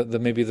that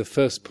maybe the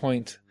first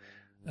point,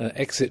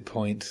 exit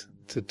point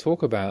to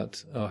talk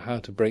about, or how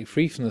to break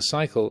free from the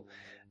cycle,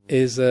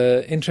 is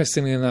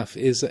interestingly enough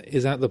is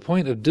at the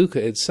point of dukkha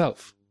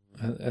itself.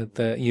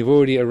 You've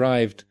already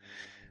arrived.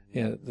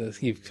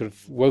 You've sort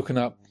of woken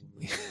up.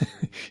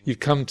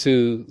 You've come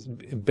to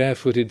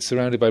barefooted,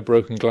 surrounded by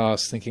broken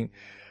glass, thinking,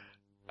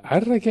 how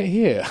did I get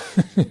here?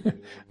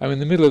 I'm in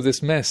the middle of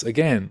this mess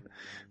again.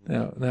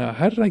 Now,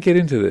 how did I get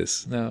into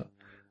this? Now,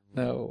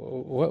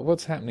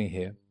 what's happening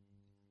here?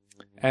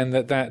 And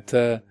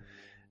the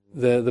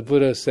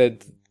Buddha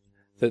said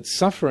that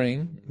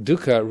suffering,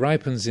 dukkha,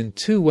 ripens in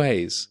two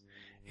ways.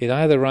 It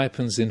either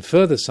ripens in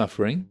further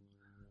suffering,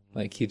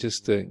 like you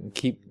just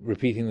keep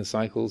repeating the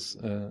cycles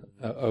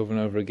over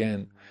and over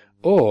again,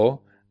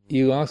 or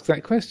you ask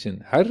that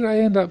question: how did I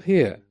end up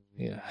here?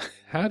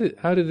 How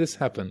did this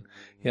happen?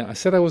 I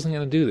said I wasn't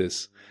going to do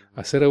this.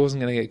 I said I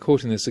wasn't going to get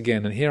caught in this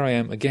again, and here I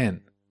am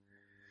again.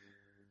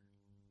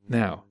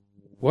 Now,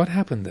 what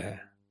happened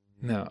there?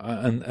 Now,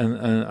 and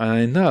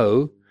I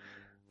know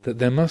that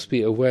there must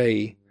be a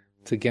way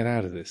to get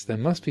out of this. There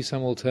must be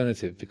some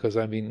alternative, because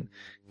I've been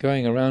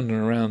going around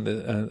and around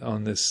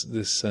on this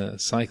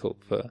cycle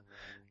for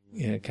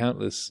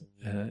countless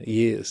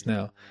years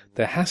now.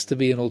 There has to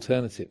be an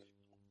alternative.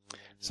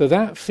 So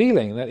that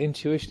feeling, that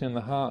intuition in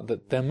the heart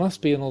that there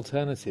must be an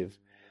alternative,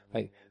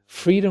 like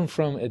freedom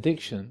from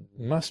addiction,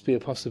 must be a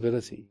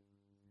possibility.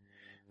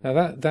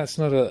 Now that's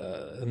not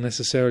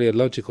necessarily a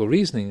logical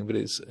reasoning, but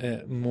it's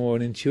more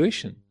an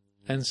intuition.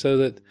 And so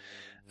that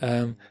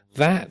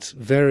that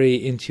very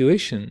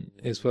intuition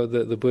is what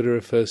the Buddha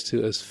refers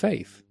to as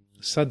faith,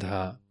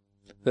 saddha,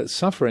 that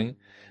suffering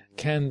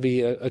can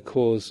be a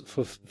cause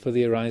for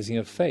the arising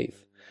of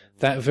faith.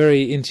 That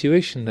very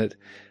intuition that,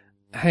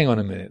 hang on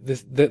a minute,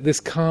 this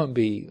can't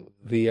be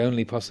the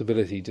only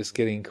possibility, just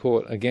getting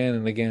caught again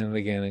and again and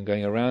again and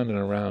going around and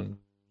around,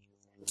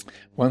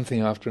 one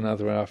thing after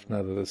another,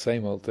 the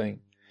same old thing.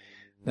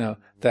 Now,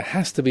 there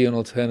has to be an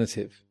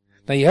alternative.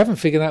 Now, you haven't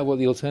figured out what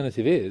the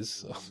alternative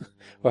is,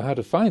 or how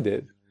to find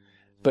it,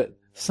 but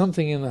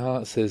something in the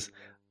heart says,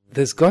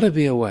 there's got to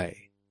be a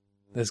way.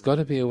 There's got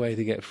to be a way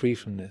to get free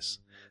from this.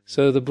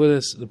 So the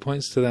Buddha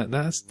points to that.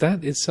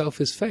 That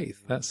itself is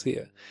faith.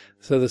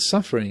 So the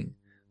suffering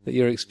that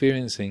you're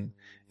experiencing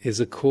is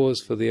a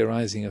cause for the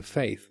arising of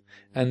faith.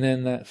 And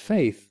then that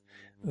faith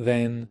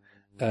then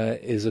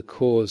is a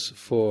cause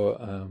for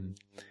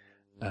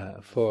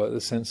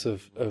the sense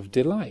of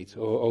delight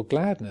or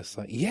gladness.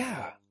 Like,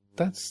 yeah,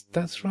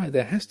 that's right,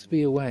 there has to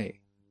be a way.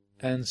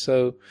 And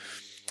so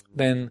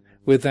then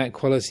with that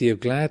quality of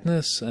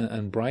gladness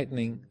and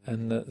brightening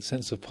and the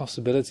sense of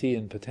possibility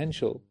and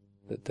potential,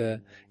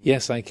 that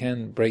yes, I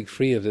can break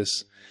free of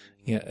this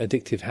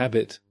addictive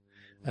habit,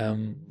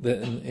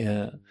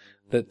 that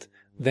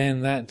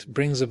then that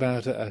brings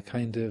about a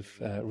kind of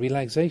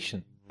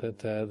relaxation, that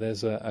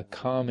there's a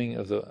calming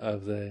of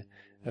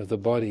the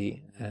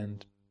body,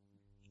 and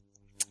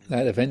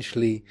that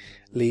eventually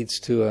leads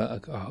to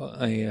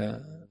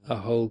a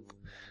whole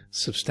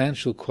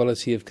substantial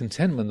quality of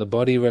contentment. The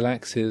body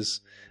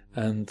relaxes,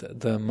 and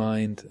the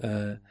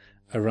mind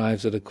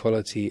arrives at a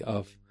quality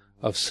of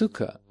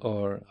sukha,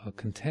 or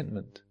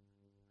contentment.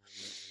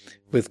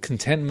 With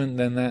contentment,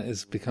 then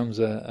that becomes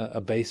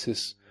a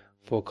basis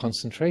for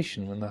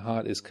concentration. When the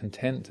heart is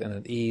content and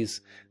at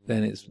ease,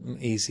 then it's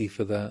easy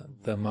for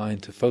the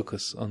mind to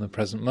focus on the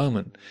present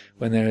moment.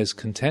 When there is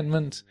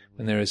contentment,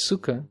 when there is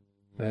sukha,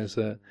 that's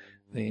a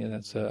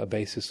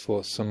basis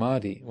for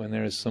samadhi. When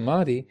there is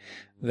samadhi,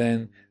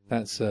 then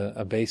that's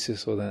a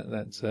basis, or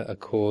that's a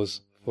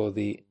cause for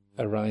the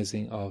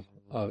arising of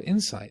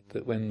insight.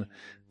 That when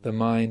the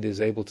mind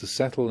is able to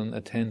settle and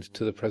attend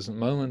to the present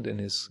moment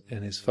and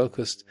is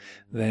focused,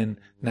 then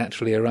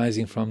naturally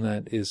arising from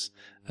that is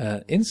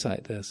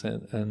insight. There's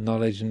a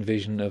knowledge and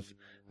vision of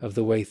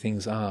the way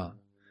things are.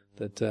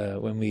 That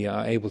when we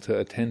are able to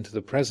attend to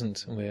the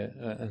present, and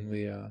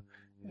we are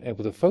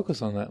able to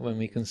focus on that, when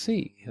we can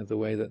see the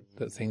way that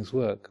things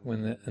work,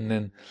 and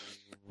then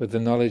with the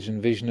knowledge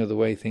and vision of the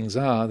way things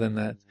are, then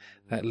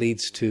that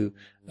leads to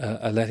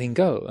a letting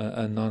go,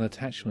 a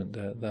non-attachment.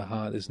 The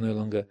heart is no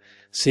longer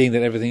seeing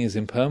that everything is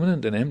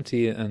impermanent and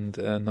empty and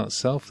not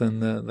self. Then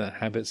the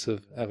habits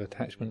of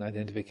attachment,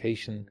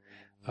 identification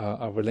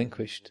are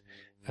relinquished,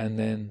 and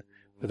then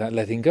with that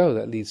letting go,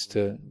 that leads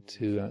to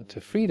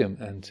freedom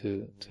and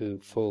to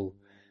full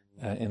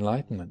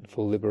enlightenment,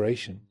 full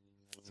liberation.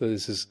 So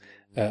this is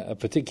a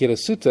particular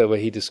sutta where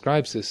he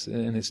describes this,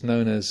 and it's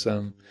known as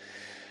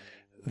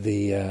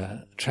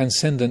the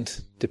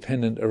transcendent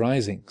dependent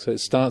arising. So it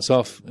starts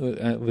off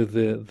with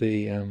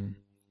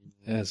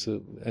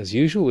as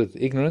usual with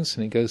ignorance,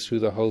 and it goes through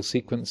the whole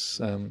sequence: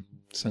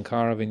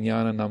 sankhara,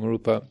 vijnana,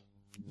 namarupa,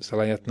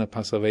 salayatna,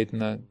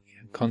 pasavedana,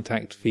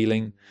 contact,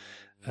 feeling,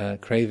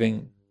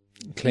 craving,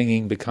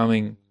 clinging,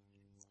 becoming,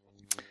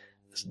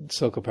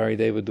 sokha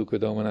parideva, dukkha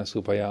domana,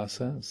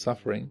 supayasa,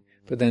 suffering.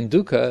 But then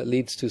dukkha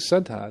leads to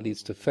saddha,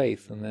 leads to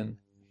faith, and then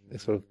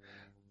it sort of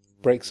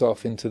breaks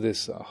off into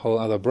this whole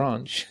other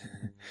branch.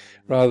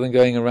 Rather than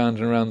going around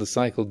and around the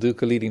cycle,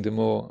 dukkha leading to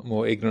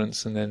more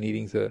ignorance, and then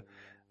leading to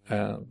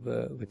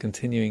the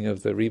continuing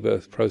of the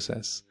rebirth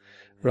process.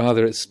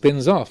 Rather, it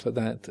spins off at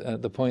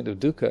the point of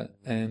dukkha,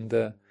 and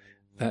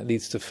that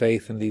leads to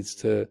faith, and leads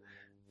to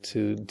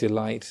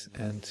delight,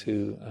 and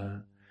to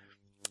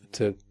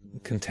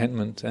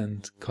contentment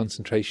and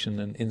concentration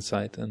and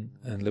insight and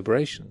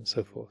liberation, and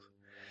so forth.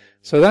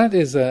 So that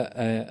is in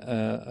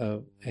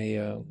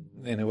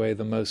a way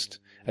the most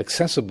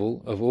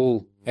accessible of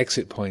all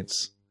exit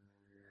points.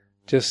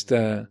 Just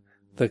the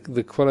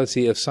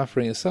quality of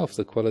suffering itself,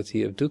 the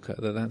quality of dukkha.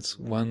 That's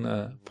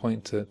one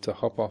point to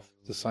hop off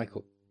the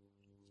cycle.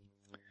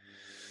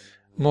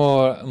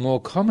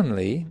 More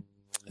commonly,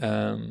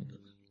 one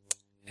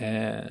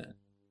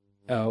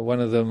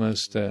of the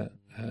most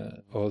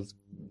or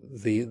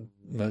the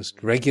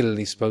most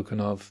regularly spoken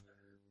of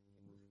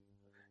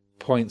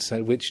points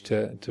at which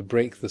to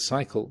break the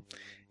cycle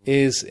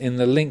is in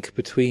the link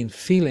between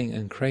feeling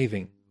and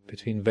craving,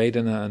 between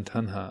Vedana and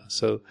Tanha.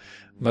 So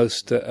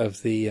most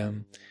of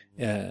the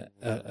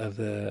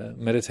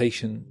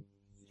meditation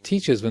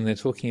teachers, when they're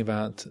talking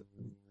about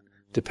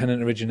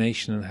dependent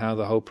origination and how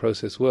the whole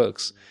process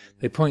works,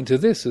 they point to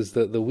this as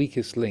the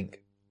weakest link.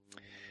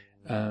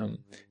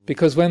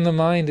 Because when the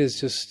mind is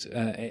just,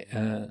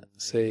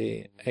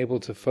 say,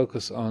 able to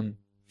focus on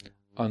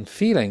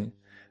feeling,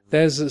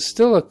 there's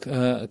still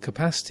a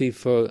capacity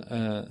for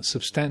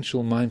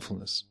substantial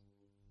mindfulness.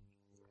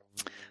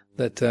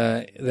 That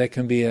there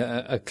can be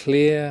a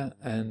clear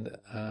and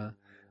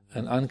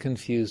an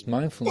unconfused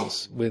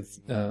mindfulness with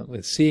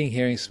seeing,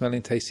 hearing,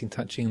 smelling, tasting,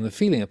 touching, and the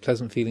feeling, a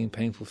pleasant feeling,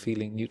 painful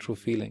feeling, neutral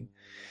feeling.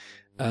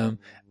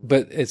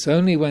 But it's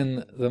only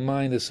when the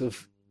mind is sort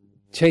of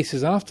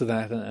chases after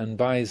that and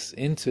buys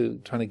into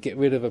trying to get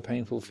rid of a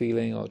painful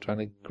feeling or trying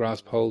to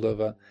grasp hold of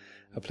a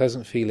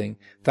pleasant feeling,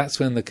 that's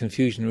when the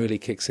confusion really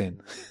kicks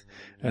in.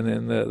 And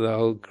then the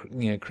whole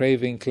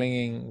craving,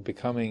 clinging,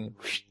 becoming,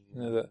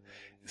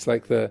 it's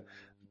like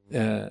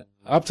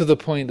up to the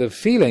point of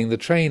feeling, the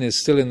train is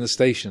still in the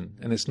station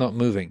and it's not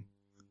moving.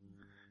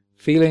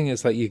 Feeling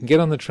is like you can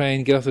get on the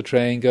train, get off the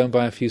train, go and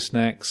buy a few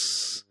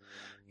snacks,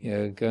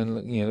 go and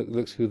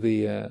look through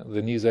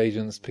the news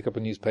agents, pick up a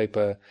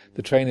newspaper.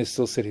 The train is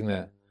still sitting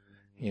there.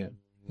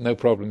 No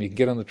problem. You can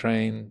get on the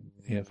train,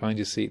 find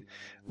your seat.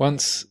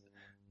 Once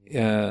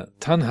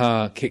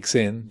tanha kicks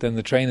in, then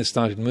the train has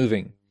started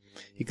moving.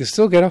 You can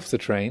still get off the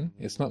train,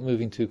 it's not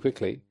moving too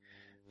quickly,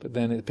 but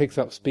then it picks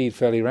up speed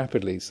fairly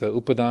rapidly. So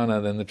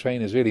upadana, then the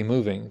train is really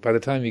moving. By the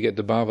time you get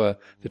to bhava,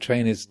 the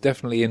train is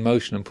definitely in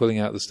motion and pulling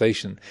out the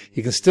station.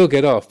 You can still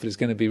get off, but it's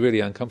going to be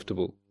really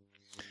uncomfortable.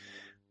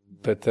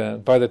 But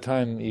by the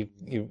time you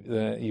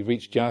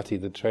reach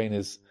jati, the train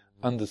is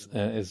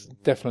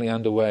definitely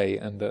underway,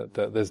 and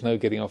there's no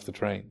getting off the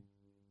train.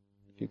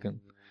 You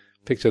can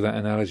picture that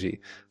analogy.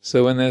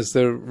 So when there's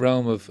the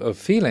realm of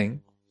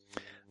feeling,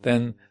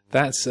 then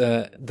that's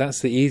the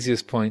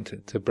easiest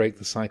point to break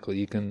the cycle.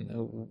 You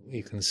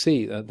can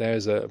see that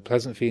there's a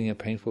pleasant feeling, a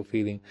painful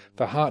feeling.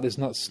 The heart is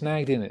not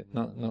snagged in it,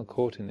 not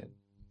caught in it.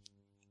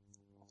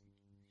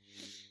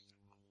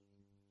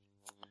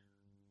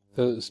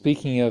 So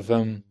speaking of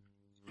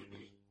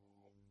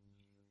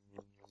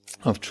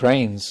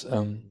trains,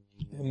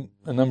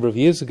 a number of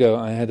years ago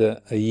I had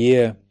a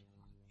year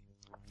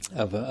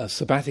of a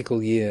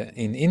sabbatical year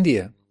in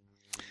India,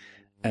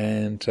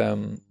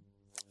 And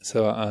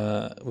so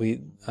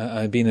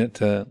I've been at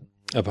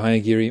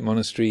Abhayagiri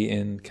Monastery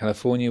in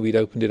California. We'd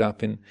opened it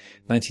up in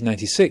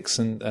 1996,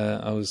 and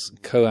I was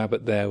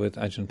co-abbot there with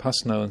Ajahn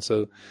Pasno, and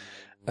so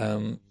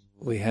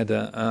we had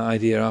an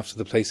idea after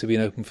the place had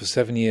been open for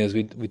 7 years,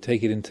 we'd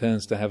take it in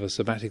turns to have a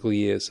sabbatical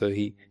year. So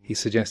he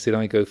suggested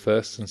I go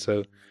first, and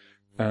so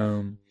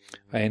I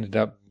ended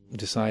up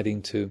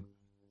deciding to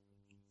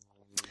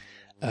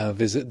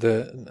visit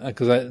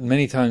because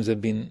many times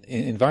I've been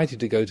invited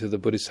to go to the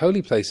Buddhist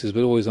holy places,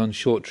 but always on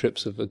short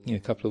trips of a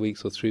couple of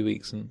weeks or 3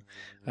 weeks. And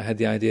I had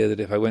the idea that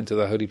if I went to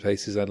the holy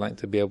places, I'd like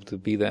to be able to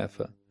be there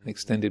for an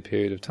extended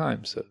period of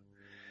time. So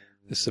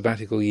the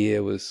sabbatical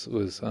year was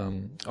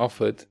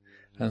offered,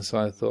 and so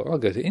I thought I'll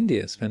go to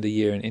India, spend a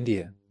year in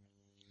India.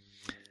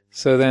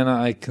 So then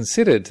I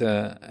considered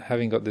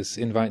having got this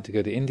invite to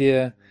go to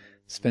India,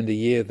 spend a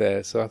year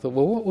there. So I thought,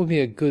 well, what would be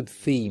a good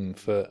theme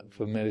for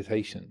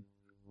meditation?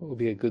 What would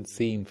be a good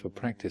theme for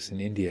practice in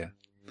India?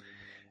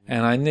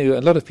 And I knew a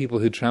lot of people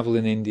who traveled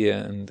in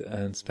India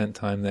and spent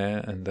time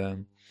there,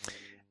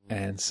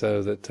 and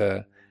so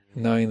that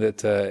knowing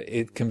that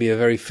it can be a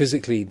very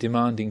physically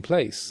demanding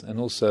place and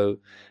also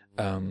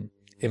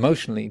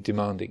emotionally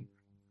demanding,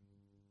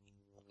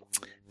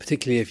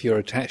 particularly if you're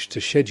attached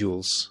to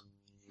schedules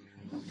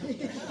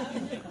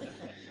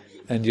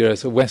and you're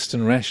a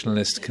Western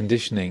rationalist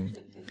conditioning,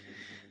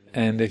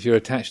 and if you're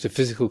attached to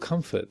physical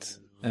comfort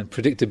and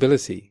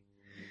predictability.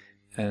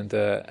 And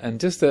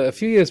just a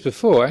few years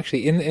before,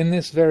 actually, in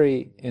this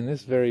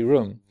very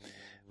room,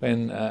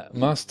 when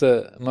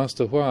Master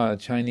Hua,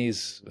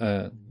 Chinese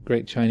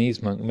great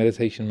Chinese monk,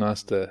 meditation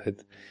master,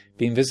 had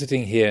been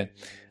visiting here,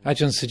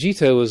 Ajahn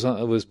Sucitto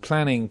was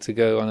planning to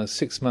go on a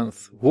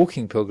 6-month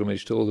walking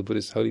pilgrimage to all the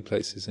Buddhist holy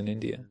places in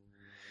India,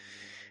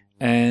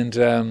 and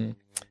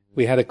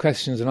we had a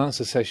questions and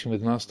answer session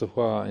with Master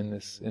Hua in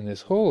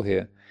this hall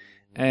here.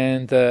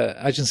 And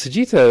Ajahn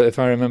Sucitto, if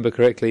I remember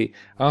correctly,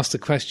 asked a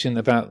question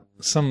about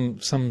some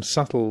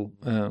subtle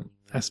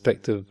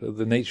aspect of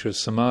the nature of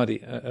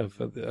samadhi, of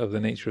the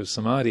nature of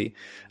samadhi,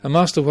 and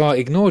Master Hua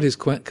ignored his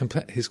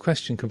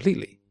question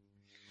completely.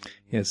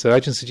 Yeah, so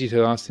Ajahn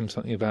Sucitto asked him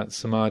something about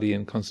samadhi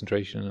and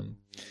concentration,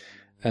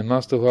 and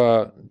Master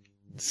Hua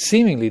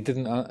seemingly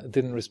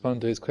didn't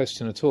respond to his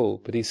question at all.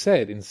 But he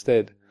said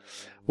instead,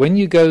 "When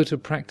you go to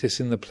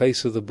practice in the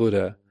place of the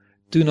Buddha,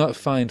 do not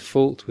find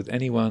fault with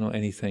anyone or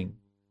anything."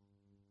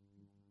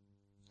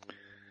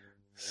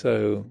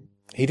 So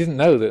he didn't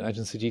know that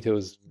Ajahn Sucitto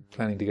was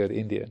planning to go to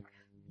India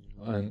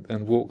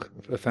and walk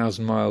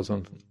 1,000 miles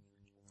on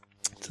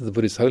to the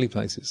Buddhist holy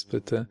places.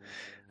 But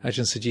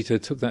Ajahn Sucitto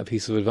took that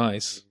piece of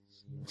advice,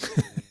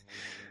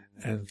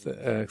 and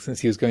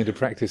since he was going to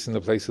practice in the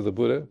place of the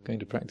Buddha, going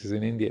to practice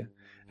in India,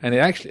 and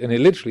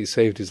it literally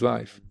saved his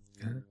life.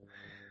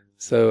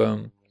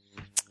 So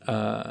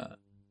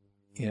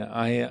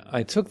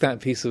I took that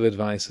piece of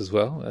advice as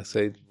well. I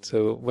said,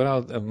 so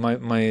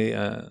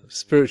my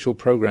spiritual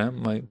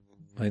program, my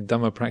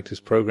Dhamma practice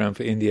program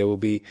for India will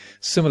be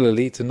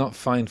similarly to not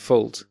find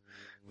fault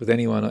with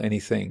anyone or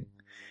anything.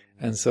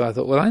 And so I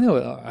thought, well,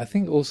 I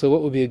think also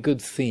what would be a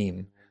good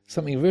theme,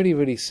 something really,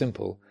 really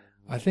simple.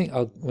 I think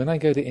when I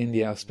go to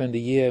India, I'll spend a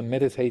year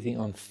meditating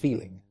on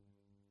feeling.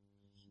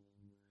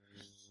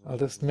 I'll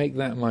just make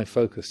that my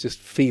focus, just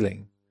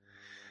feeling.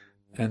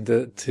 And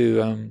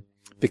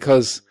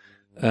because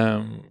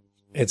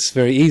it's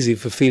very easy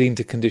for feeling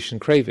to condition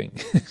craving,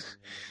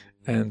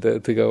 and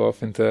to go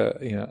off into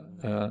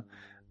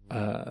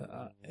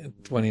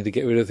wanting to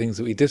get rid of things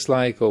that we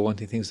dislike, or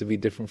wanting things to be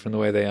different from the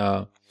way they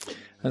are.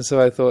 And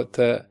so I thought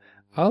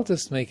I'll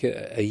just make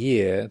it a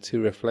year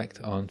to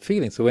reflect on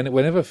feelings. So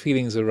whenever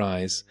feelings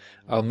arise,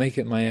 I'll make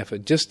it my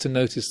effort just to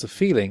notice the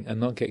feeling and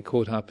not get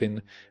caught up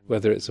in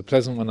whether it's a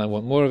pleasant one, I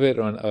want more of it,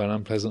 or an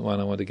unpleasant one,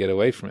 I want to get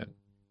away from it.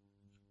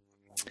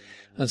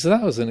 And so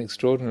that was an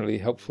extraordinarily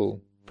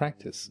helpful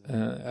practice.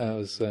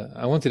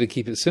 I wanted to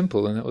keep it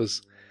simple, and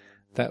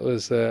that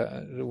was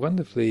a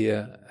wonderfully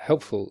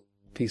helpful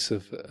piece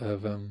of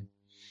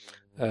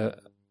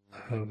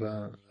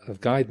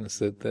guidance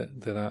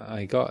that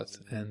I got.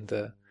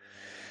 And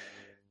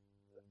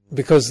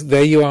because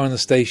there you are on the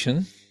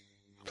station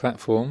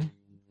platform,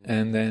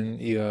 and then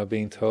you are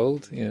being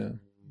told,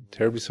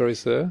 terribly sorry,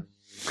 sir,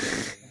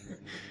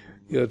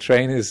 your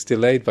train is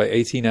delayed by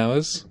 18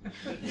 hours.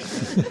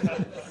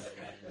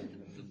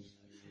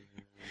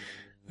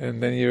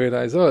 And then you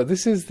realize,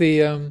 this is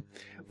the,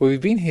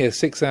 we've been here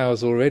 6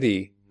 hours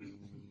already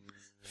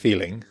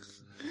feeling.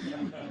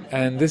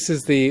 And this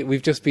is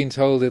we've just been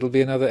told it'll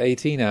be another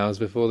 18 hours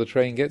before the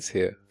train gets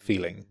here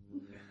feeling.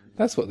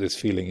 That's what this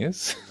feeling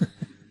is.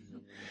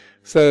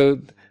 So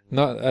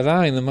not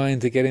allowing the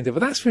mind to get into, but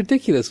that's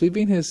ridiculous. We've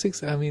been here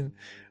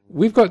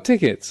we've got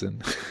tickets,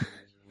 and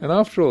and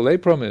after all, they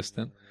promised.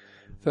 And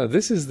so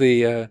this is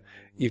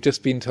you've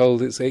just been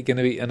told it's going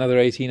to be another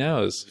 18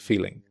 hours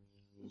feeling.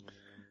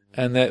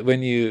 And that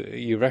when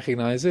you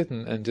recognize it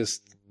and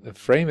just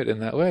frame it in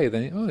that way,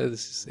 then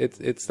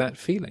it's that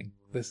feeling.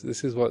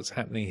 This is what's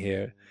happening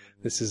here.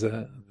 This is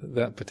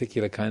that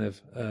particular kind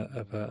of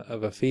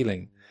a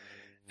feeling,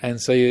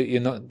 And so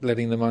you're not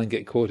letting the mind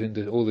get caught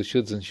into all the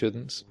shoulds and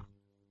shouldn'ts.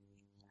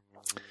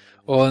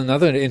 Or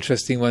another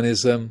interesting one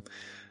is,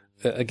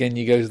 again,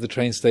 you go to the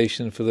train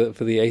station for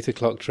the 8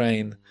 o'clock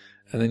train,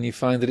 and then you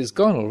find that it's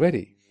gone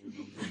already.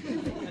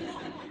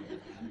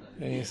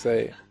 And you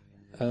say,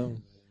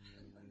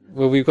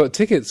 well, we've got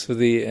tickets for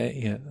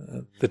the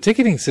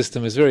ticketing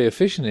system is very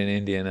efficient in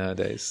India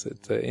nowadays.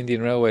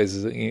 Indian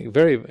Railways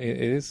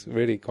is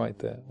really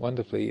quite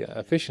wonderfully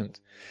efficient,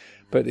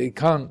 but it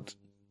can't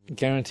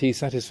guarantee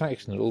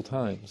satisfaction at all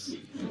times.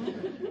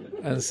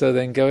 And so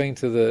then going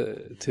to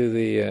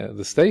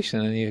the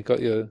station, and you've got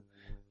your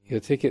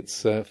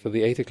tickets for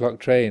the 8 o'clock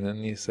train,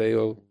 and you say,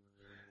 and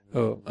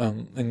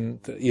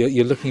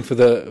you're looking for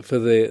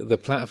the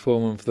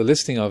platform and for the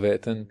listing of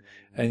it, and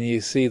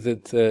you see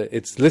that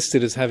it's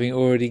listed as having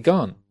already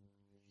gone.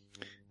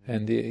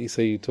 And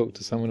so you talk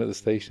to someone at the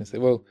station and say,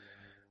 well,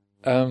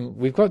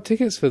 we've got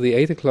tickets for the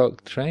 8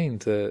 o'clock train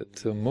to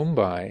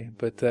Mumbai,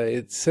 but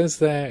it says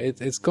there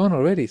it's gone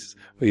already.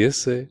 Oh, yes,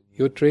 sir,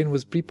 your train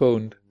was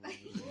preponed.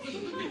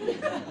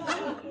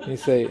 You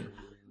say,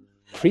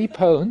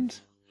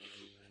 preponed?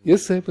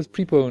 Yes, sir, it was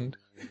preponed.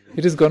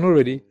 It is gone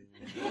already.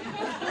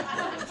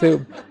 So,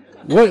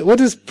 what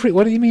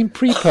do you mean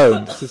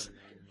preponed? It says,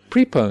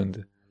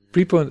 preponed.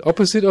 Preponed,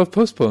 opposite of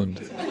postponed.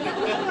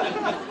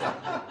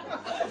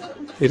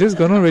 It is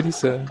gone already,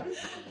 sir.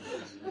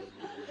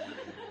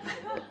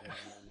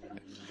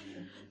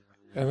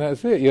 And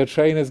that's it, your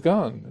train is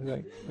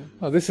gone.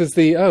 Like, this is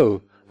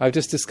I've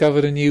just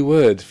discovered a new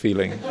word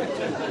feeling.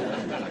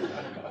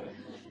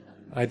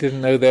 I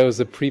didn't know there was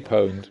a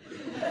preponed.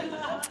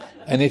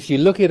 And if you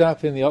look it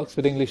up in the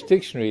Oxford English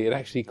Dictionary, it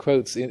actually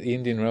quotes the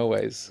Indian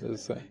Railways.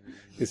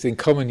 It's in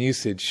common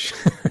usage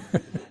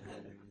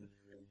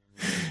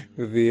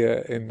in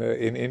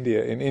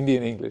India, in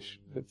Indian English.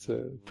 It's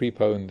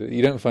preponed.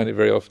 You don't find it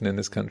very often in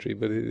this country,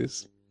 but it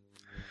is.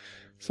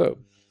 So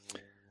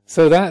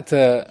that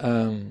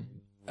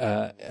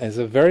is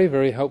a very,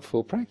 very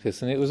helpful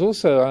practice. And it was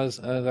also, as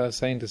I was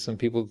saying to some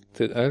people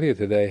earlier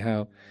today,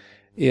 how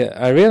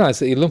I realized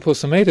that Lumpur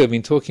Sumedho had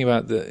been talking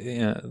about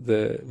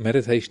the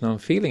meditation on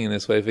feeling in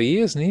this way for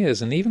years and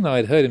years, and even though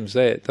I'd heard him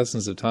say it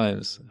dozens of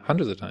times,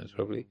 hundreds of times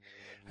probably,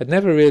 I'd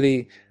never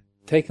really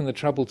taken the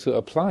trouble to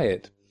apply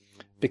it,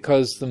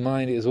 because the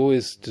mind is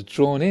always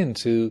drawn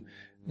into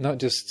not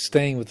just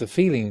staying with the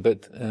feeling,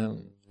 but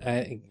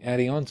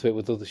adding on to it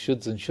with all the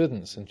shoulds and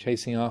shouldn'ts, and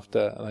chasing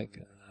after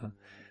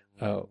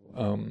how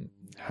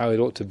it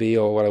ought to be,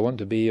 or what I want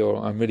to be, or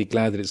I'm really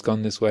glad that it's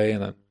gone this way,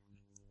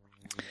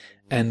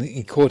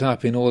 and caught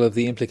up in all of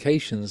the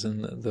implications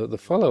and the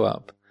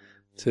follow-up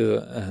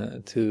to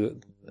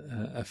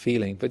a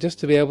feeling. But just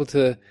to be able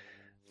to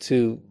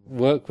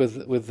work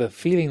with the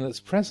feeling that's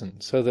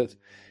present, so that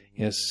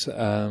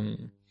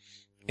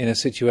in a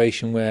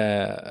situation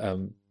where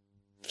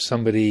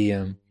somebody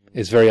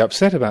is very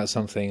upset about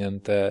something,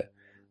 and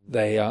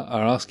they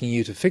are asking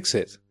you to fix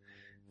it,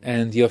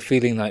 and you're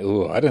feeling like,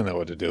 I don't know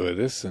what to do with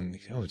this, and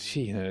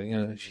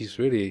she's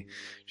really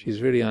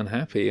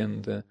unhappy,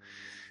 and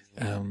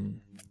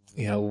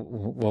well,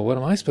 what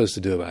am I supposed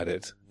to do about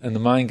it? And the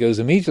mind goes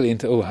immediately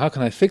into, how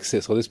can I fix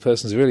this? Or this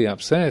person's really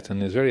upset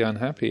and is very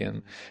unhappy,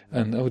 and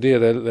oh dear,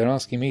 they're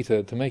asking me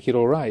to make it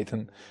all right,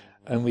 and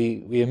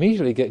we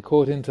immediately get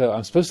caught into,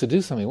 I'm supposed to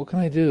do something, what can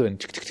I do?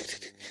 And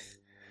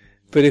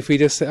but if we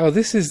just say,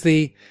 this is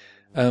the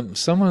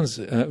someone's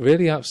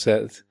really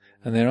upset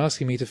and they're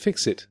asking me to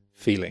fix it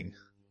feeling.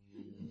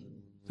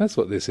 That's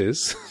what this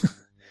is.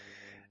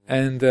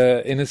 And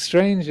in a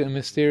strange and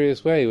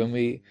mysterious way, when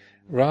we,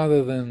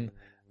 rather than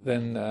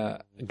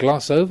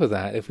gloss over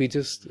that, if we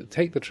just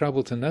take the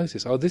trouble to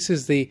notice, this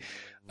is the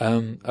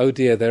oh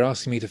dear, they're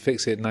asking me to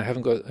fix it and I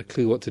haven't got a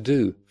clue what to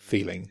do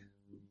feeling.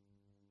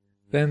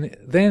 Then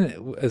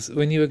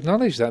when you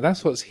acknowledge that,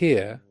 that's what's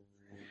here,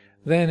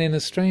 then in a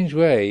strange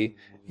way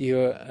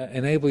you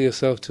enable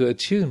yourself to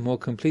attune more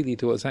completely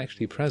to what's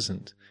actually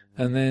present,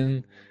 and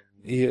then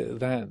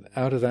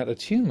out of that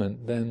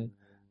attunement, then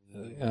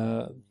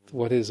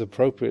what is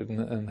appropriate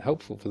and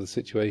helpful for the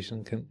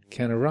situation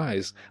can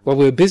arise. While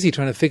we're busy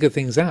trying to figure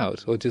things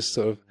out, or just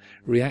sort of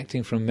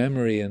reacting from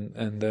memory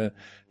and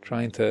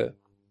trying to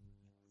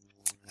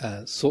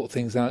sort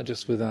things out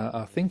just with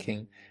our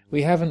thinking,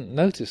 we haven't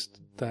noticed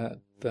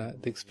that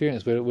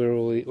experience. We're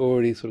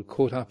already sort of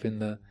caught up in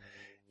the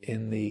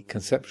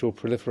conceptual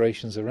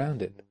proliferations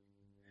around it.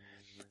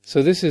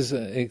 So this is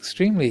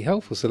extremely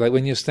helpful. So like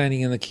when you're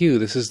standing in the queue,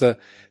 this is the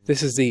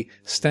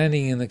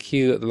standing in the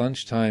queue at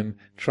lunchtime,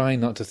 trying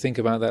not to think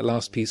about that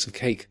last piece of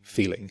cake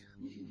feeling.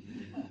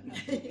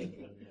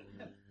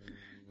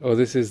 Or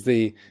this is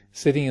the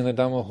sitting in the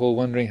Dhamma hall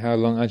wondering how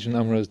long Ajahn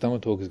Amro's Dhamma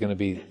talk is going to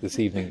be this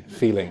evening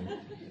feeling.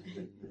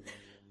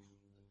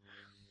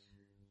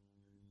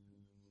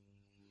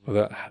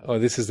 Or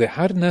this is the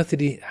how on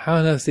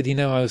earth did he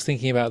know I was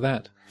thinking about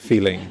that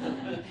feeling?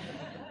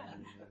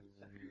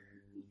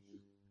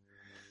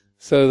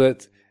 So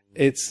that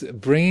it's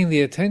bringing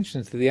the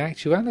attention to the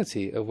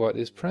actuality of what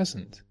is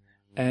present,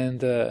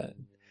 and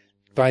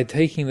by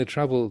taking the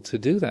trouble to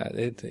do that,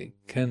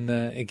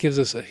 it gives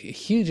us a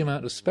huge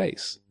amount of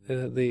space.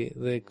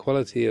 The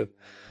quality of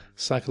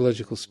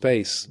psychological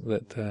space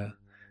that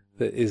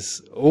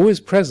is always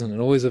present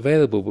and always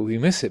available, but we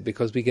miss it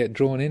because we get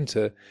drawn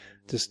into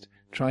just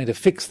trying to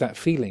fix that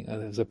feeling.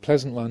 There's a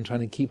pleasant one, trying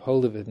to keep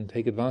hold of it and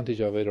take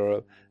advantage of it,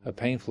 or a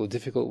painful,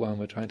 difficult one,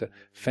 we're trying to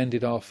fend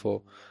it off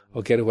or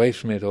get away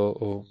from it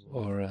or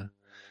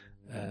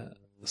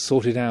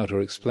sort it out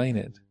or explain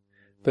it.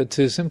 But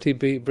to simply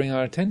bring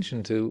our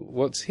attention to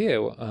what's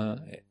here,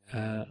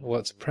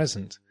 what's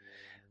present,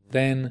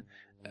 then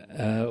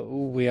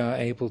we are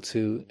able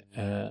to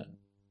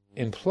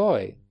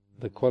employ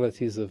the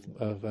qualities of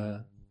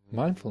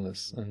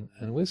mindfulness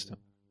and wisdom.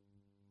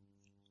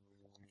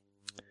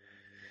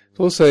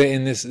 Also,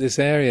 in this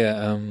area,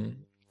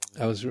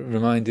 I was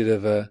reminded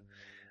of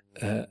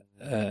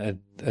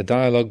a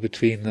dialogue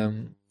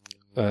between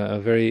a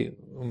very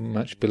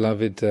much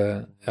beloved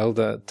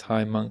elder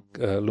Thai monk,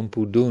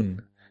 Lumpu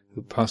Dun,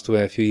 who passed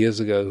away a few years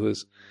ago, who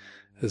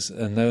was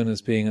known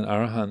as being an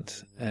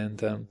arahant,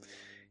 and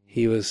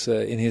he was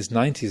in his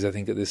 90s, I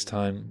think, at this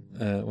time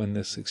when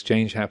this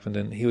exchange happened,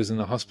 and he was in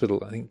the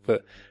hospital. I think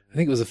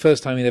it was the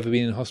first time he'd ever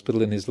been in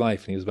hospital in his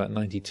life, and he was about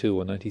 92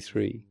 or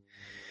 93.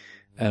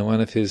 And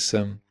one of his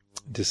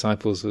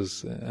disciples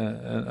was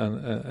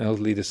an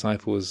elderly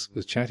disciple was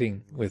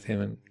chatting with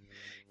him and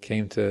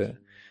came to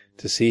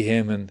see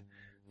him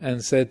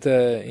and said,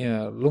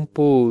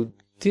 Lumpu,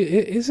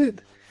 is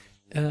it?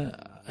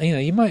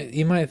 You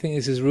might think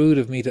this is rude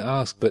of me to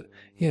ask, but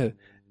do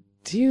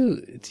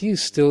you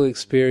still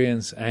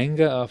experience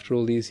anger after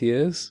all these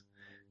years?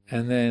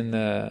 And then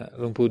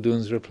Lumpu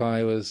Dun's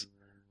reply was,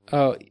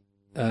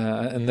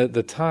 and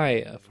the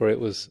Thai for it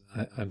was,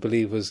 I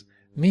believe, was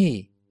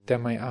mi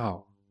damai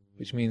ao,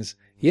 which means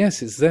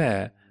yes, it's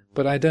there,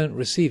 but I don't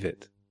receive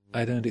it,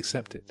 I don't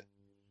accept it.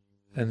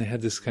 And they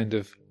had this kind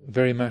of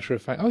very matter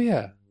of fact, oh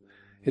yeah,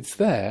 it's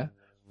there,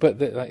 but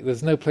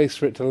there's no place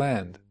for it to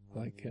land.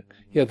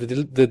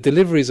 The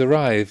deliveries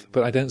arrive,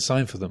 but I don't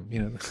sign for them.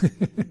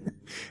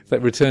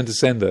 Like return to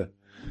sender.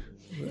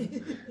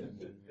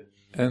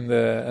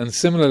 And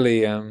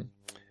similarly,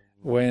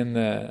 when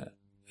the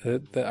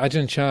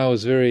Ajahn Chah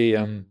was very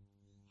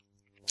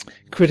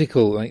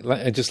critical,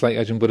 just like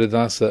Ajahn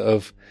Buddhadasa,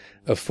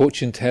 of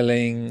fortune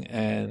telling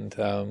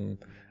and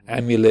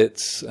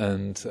amulets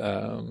and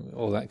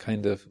all that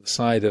kind of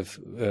side of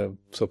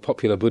sort of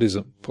popular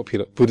Buddhism,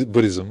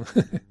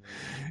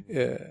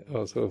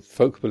 or sort of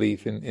folk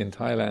belief in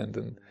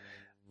Thailand,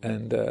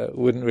 and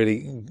wouldn't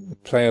really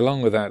play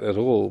along with that at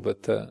all.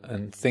 But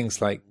and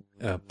things like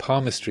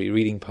palmistry,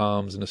 reading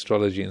palms and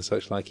astrology and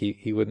such like,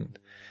 he wouldn't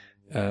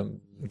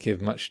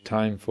give much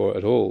time for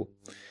at all.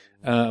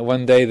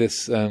 One day,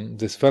 this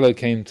fellow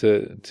came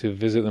to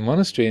visit the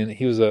monastery, and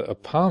he was a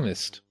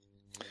palmist,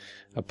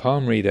 a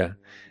palm reader.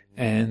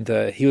 And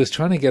he was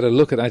trying to get a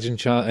look at Ajahn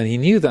Chah, and he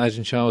knew that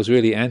Ajahn Chah was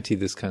really anti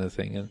this kind of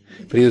thing.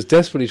 But he was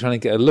desperately trying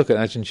to get a look at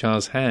Ajahn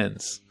Chah's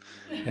hands,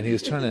 and he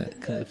was trying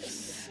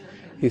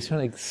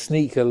to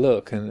sneak a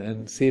look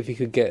and see if he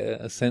could get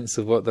a sense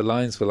of what the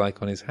lines were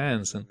like on his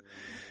hands. And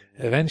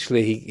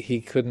eventually,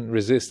 he couldn't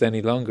resist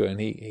any longer, and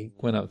he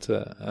went up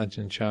to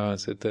Ajahn Chah and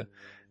said,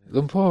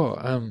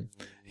 "Lumpo,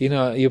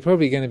 you're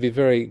probably going to be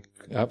very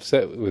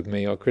upset with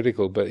me or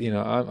critical, but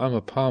I'm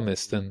a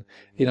palmist, and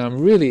I'm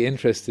really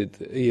interested.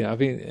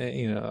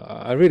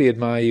 I really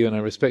admire you and I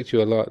respect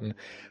you a lot,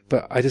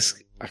 but I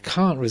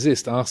can't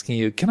resist asking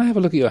you, can I have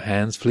a look at your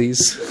hands,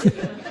 please?"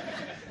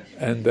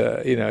 And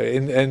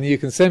and you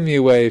can send me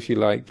away if you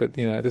like, but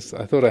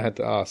I thought I had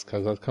to ask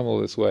because I've come all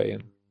this way.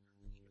 And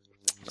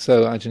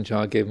so Ajahn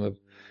Chah gave him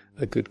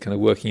a good kind of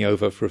working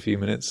over for a few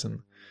minutes,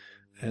 and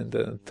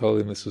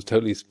told him this was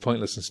totally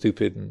pointless and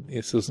stupid, and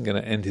this wasn't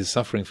going to end his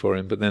suffering for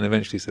him. But then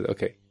eventually said,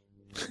 "Okay."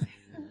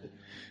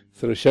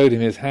 Sort of showed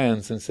him his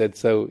hands and said,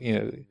 "So,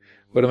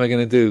 what am I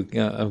going to do?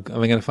 Am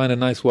I going to find a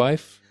nice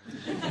wife?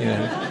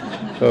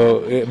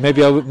 Or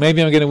maybe I'm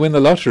going to win the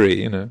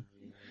lottery?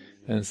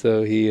 And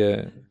so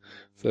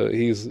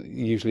he's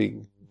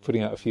usually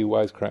putting out a few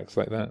wisecracks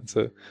like that.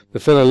 So the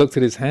fellow looked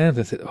at his hands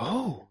and said,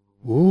 "Oh,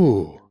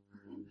 ooh,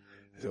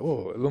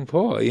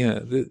 Lumpo,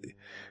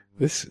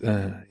 this,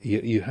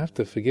 you have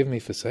to forgive me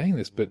for saying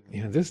this, but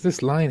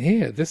this line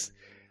here, this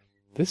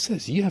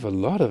says you have a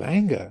lot of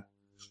anger."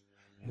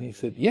 And he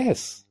said,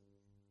 "Yes,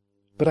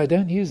 but I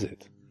don't use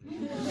it."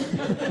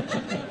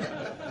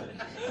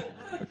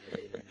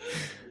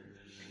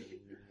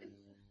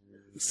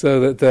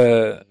 So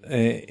that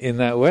in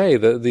that way,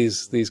 that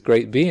these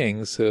great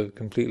beings who have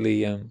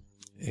completely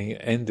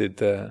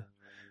ended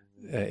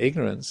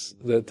ignorance,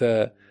 that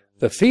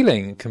the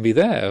feeling can be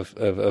there of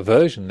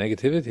aversion,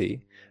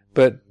 negativity,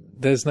 but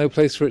there's no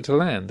place for it to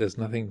land. There's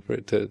nothing for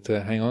it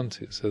to hang on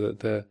to. So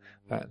that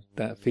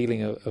that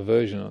feeling of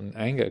aversion and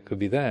anger could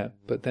be there,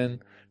 but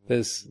then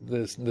there's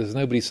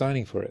nobody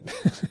signing for it.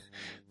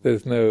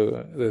 there's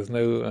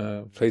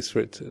no place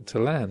for it to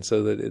land,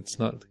 so that it's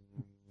not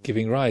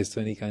giving rise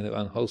to any kind of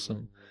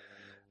unwholesome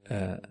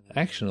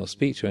action or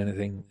speech or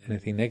anything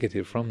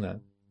negative from that.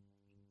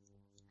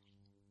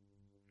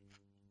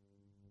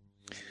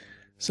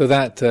 So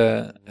that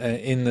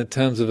in the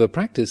terms of a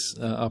practice,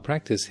 our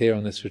practice here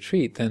on this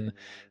retreat, then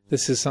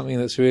this is something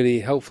that's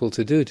really helpful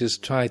to do.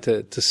 Just try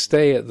to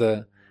stay in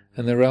the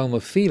realm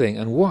of feeling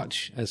and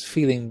watch as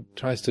feeling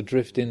tries to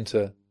drift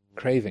into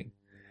craving.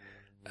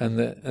 And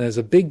there's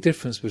a big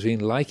difference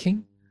between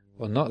liking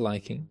or not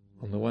liking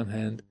on the one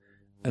hand,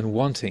 and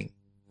wanting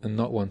and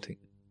not wanting.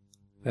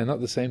 They're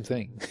not the same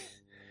thing.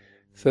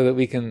 So that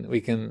we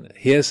can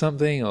hear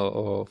something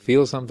or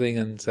feel something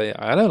and say,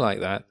 I don't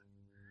like that.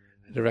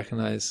 And to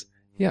recognize,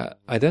 yeah,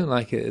 I don't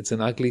like it. It's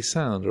an ugly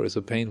sound or it's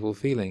a painful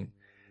feeling.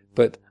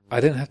 But I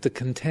don't have to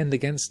contend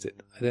against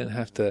it. I don't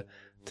have to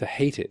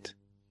hate it.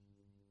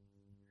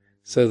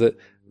 So that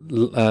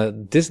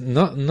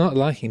not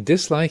liking,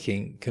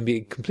 disliking can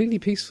be completely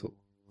peaceful.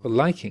 Or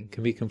liking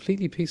can be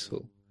completely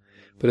peaceful.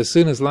 But as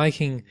soon as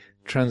liking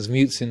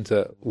transmutes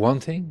into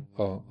wanting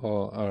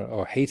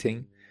or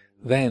hating,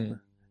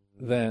 then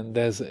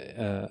there's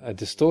a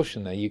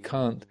distortion there. You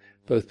can't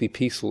both be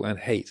peaceful and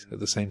hate at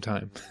the same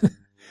time.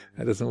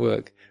 That doesn't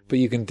work. But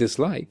you can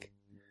dislike.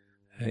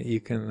 You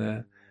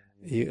can,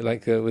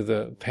 with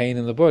the pain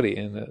in the body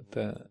and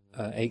the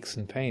aches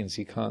and pains,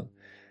 you can't.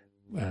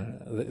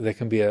 There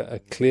can be a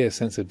clear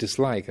sense of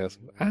dislike.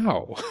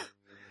 Ow!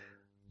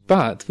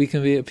 But we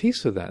can be at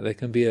peace with that. There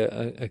can be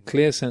a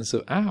clear sense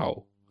of,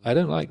 ow, I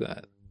don't like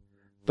that.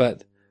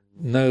 But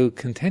no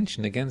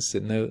contention against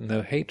it,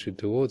 no hatred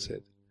towards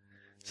it.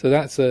 So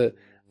that's a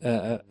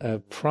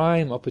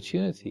prime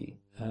opportunity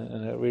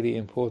and a really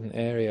important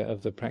area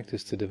of the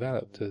practice to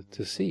develop,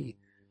 to see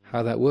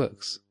how that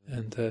works,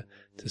 and to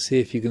see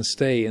if you can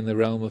stay in the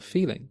realm of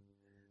feeling.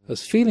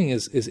 Because feeling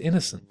is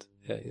innocent.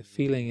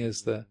 Feeling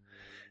is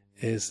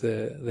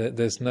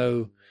there's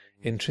no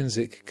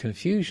intrinsic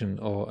confusion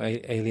or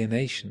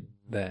alienation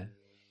there.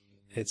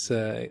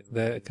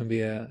 There can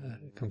be a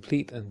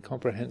complete and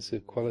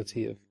comprehensive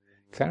quality of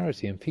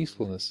clarity and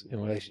peacefulness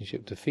in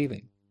relationship to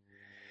feeling.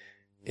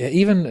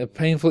 Even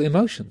painful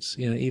emotions,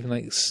 even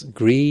like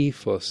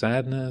grief or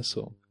sadness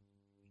or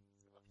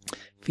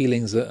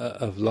feelings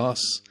of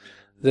loss,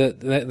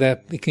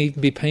 it can even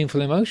be painful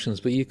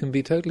emotions, but you can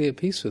be totally at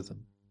peace with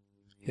them.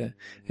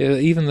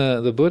 Even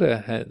the Buddha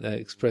had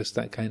expressed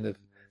that kind of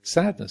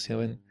sadness.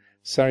 When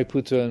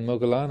Sariputta and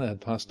Moggallana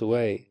had passed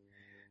away,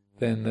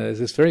 then there's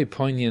this very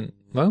poignant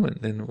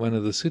moment in one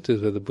of the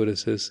suttas where the Buddha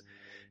says,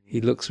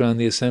 he looks around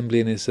the assembly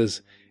and he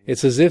says,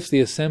 it's as if the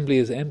assembly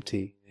is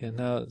empty, and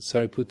now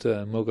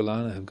Sariputta and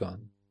Moggallana have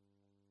gone.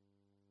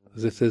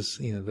 As if there's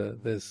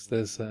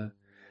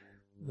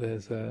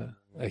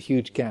a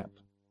huge gap.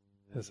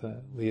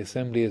 The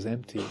assembly is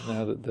empty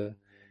now that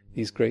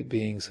these great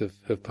beings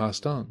have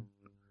passed on.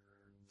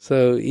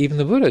 So even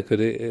the Buddha could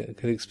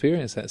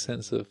experience that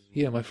sense of,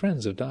 my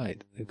friends have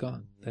died, they've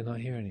gone, they're not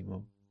here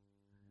anymore.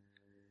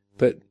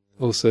 But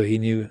also he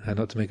knew how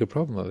not to make a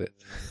problem of it.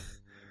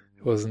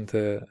 It wasn't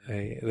there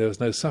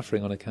was no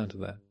suffering on account of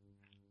that.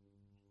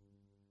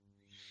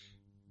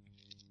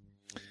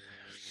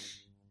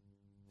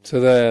 So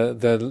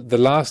the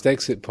last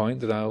exit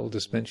point that I'll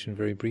just mention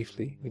very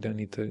briefly, we don't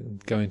need to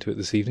go into it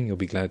this evening, you'll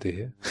be glad to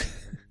hear,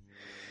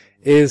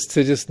 is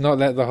to just not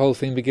let the whole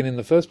thing begin in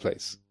the first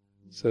place.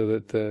 So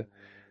that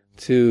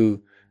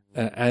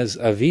as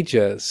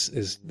avijja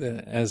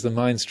as the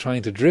mind's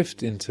trying to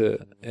drift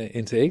into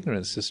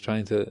ignorance, just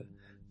trying to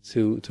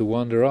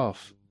wander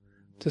off,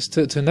 just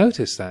to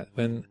notice that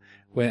when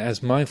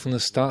as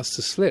mindfulness starts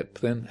to slip,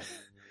 then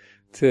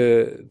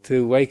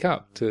to wake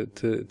up,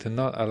 to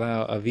not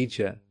allow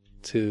avijja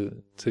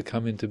to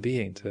come into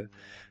being,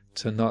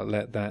 to not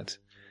let that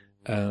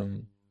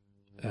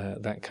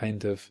that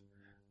kind of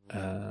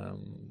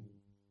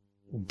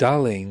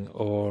dulling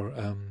or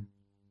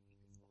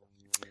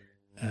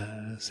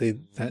say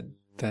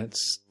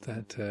that's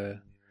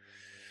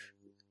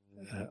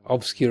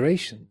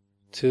obscuration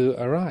to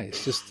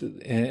arise.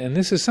 And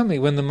this is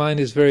something when the mind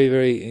is very,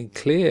 very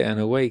clear and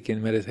awake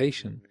in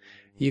meditation,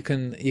 you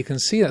can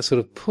see that sort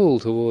of pull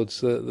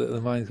towards the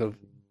mind, kind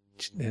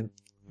of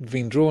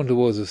being drawn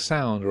towards a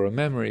sound or a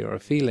memory or a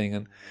feeling,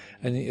 and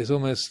it's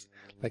almost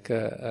like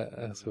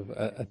a sort of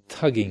a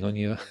tugging on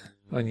your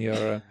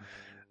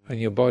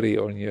body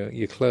or on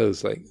your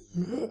clothes, like.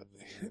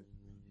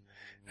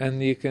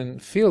 And you can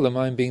feel the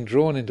mind being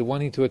drawn into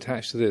wanting to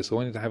attach to this, or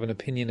wanting to have an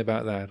opinion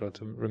about that, or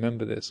to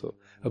remember this, or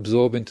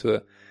absorb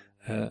into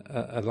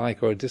a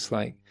like or a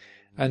dislike.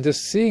 And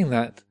just seeing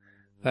that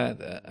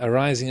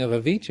arising of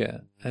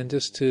avijja, and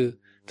just to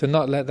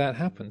not let that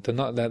happen, to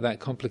not let that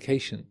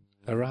complication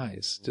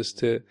arise, just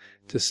to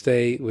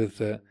stay with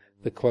the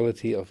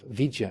quality of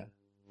vijja,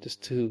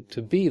 just to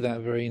be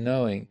that very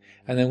knowing,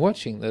 and then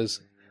watching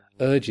those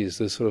urges,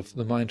 those sort of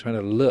the mind trying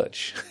to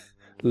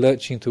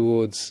lurching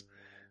towards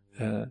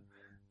an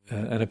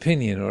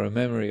opinion or a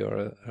memory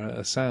or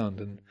a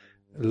sound, and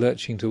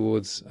lurching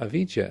towards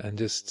avijja, and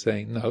just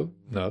saying no,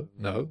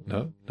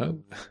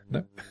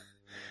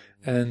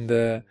 and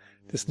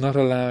just not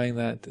allowing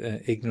that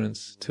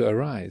ignorance to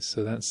arise.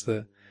 So that's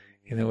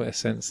in a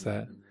sense,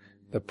 that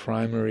the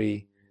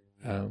primary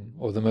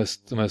or the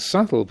most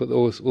subtle, but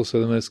also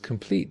the most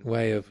complete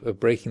way of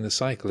breaking the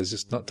cycle is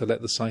just not to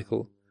let the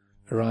cycle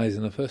arise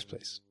in the first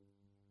place.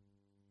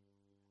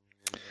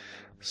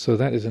 So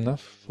that is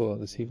enough for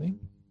this evening.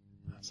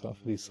 That's all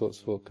for these thoughts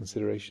for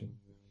consideration.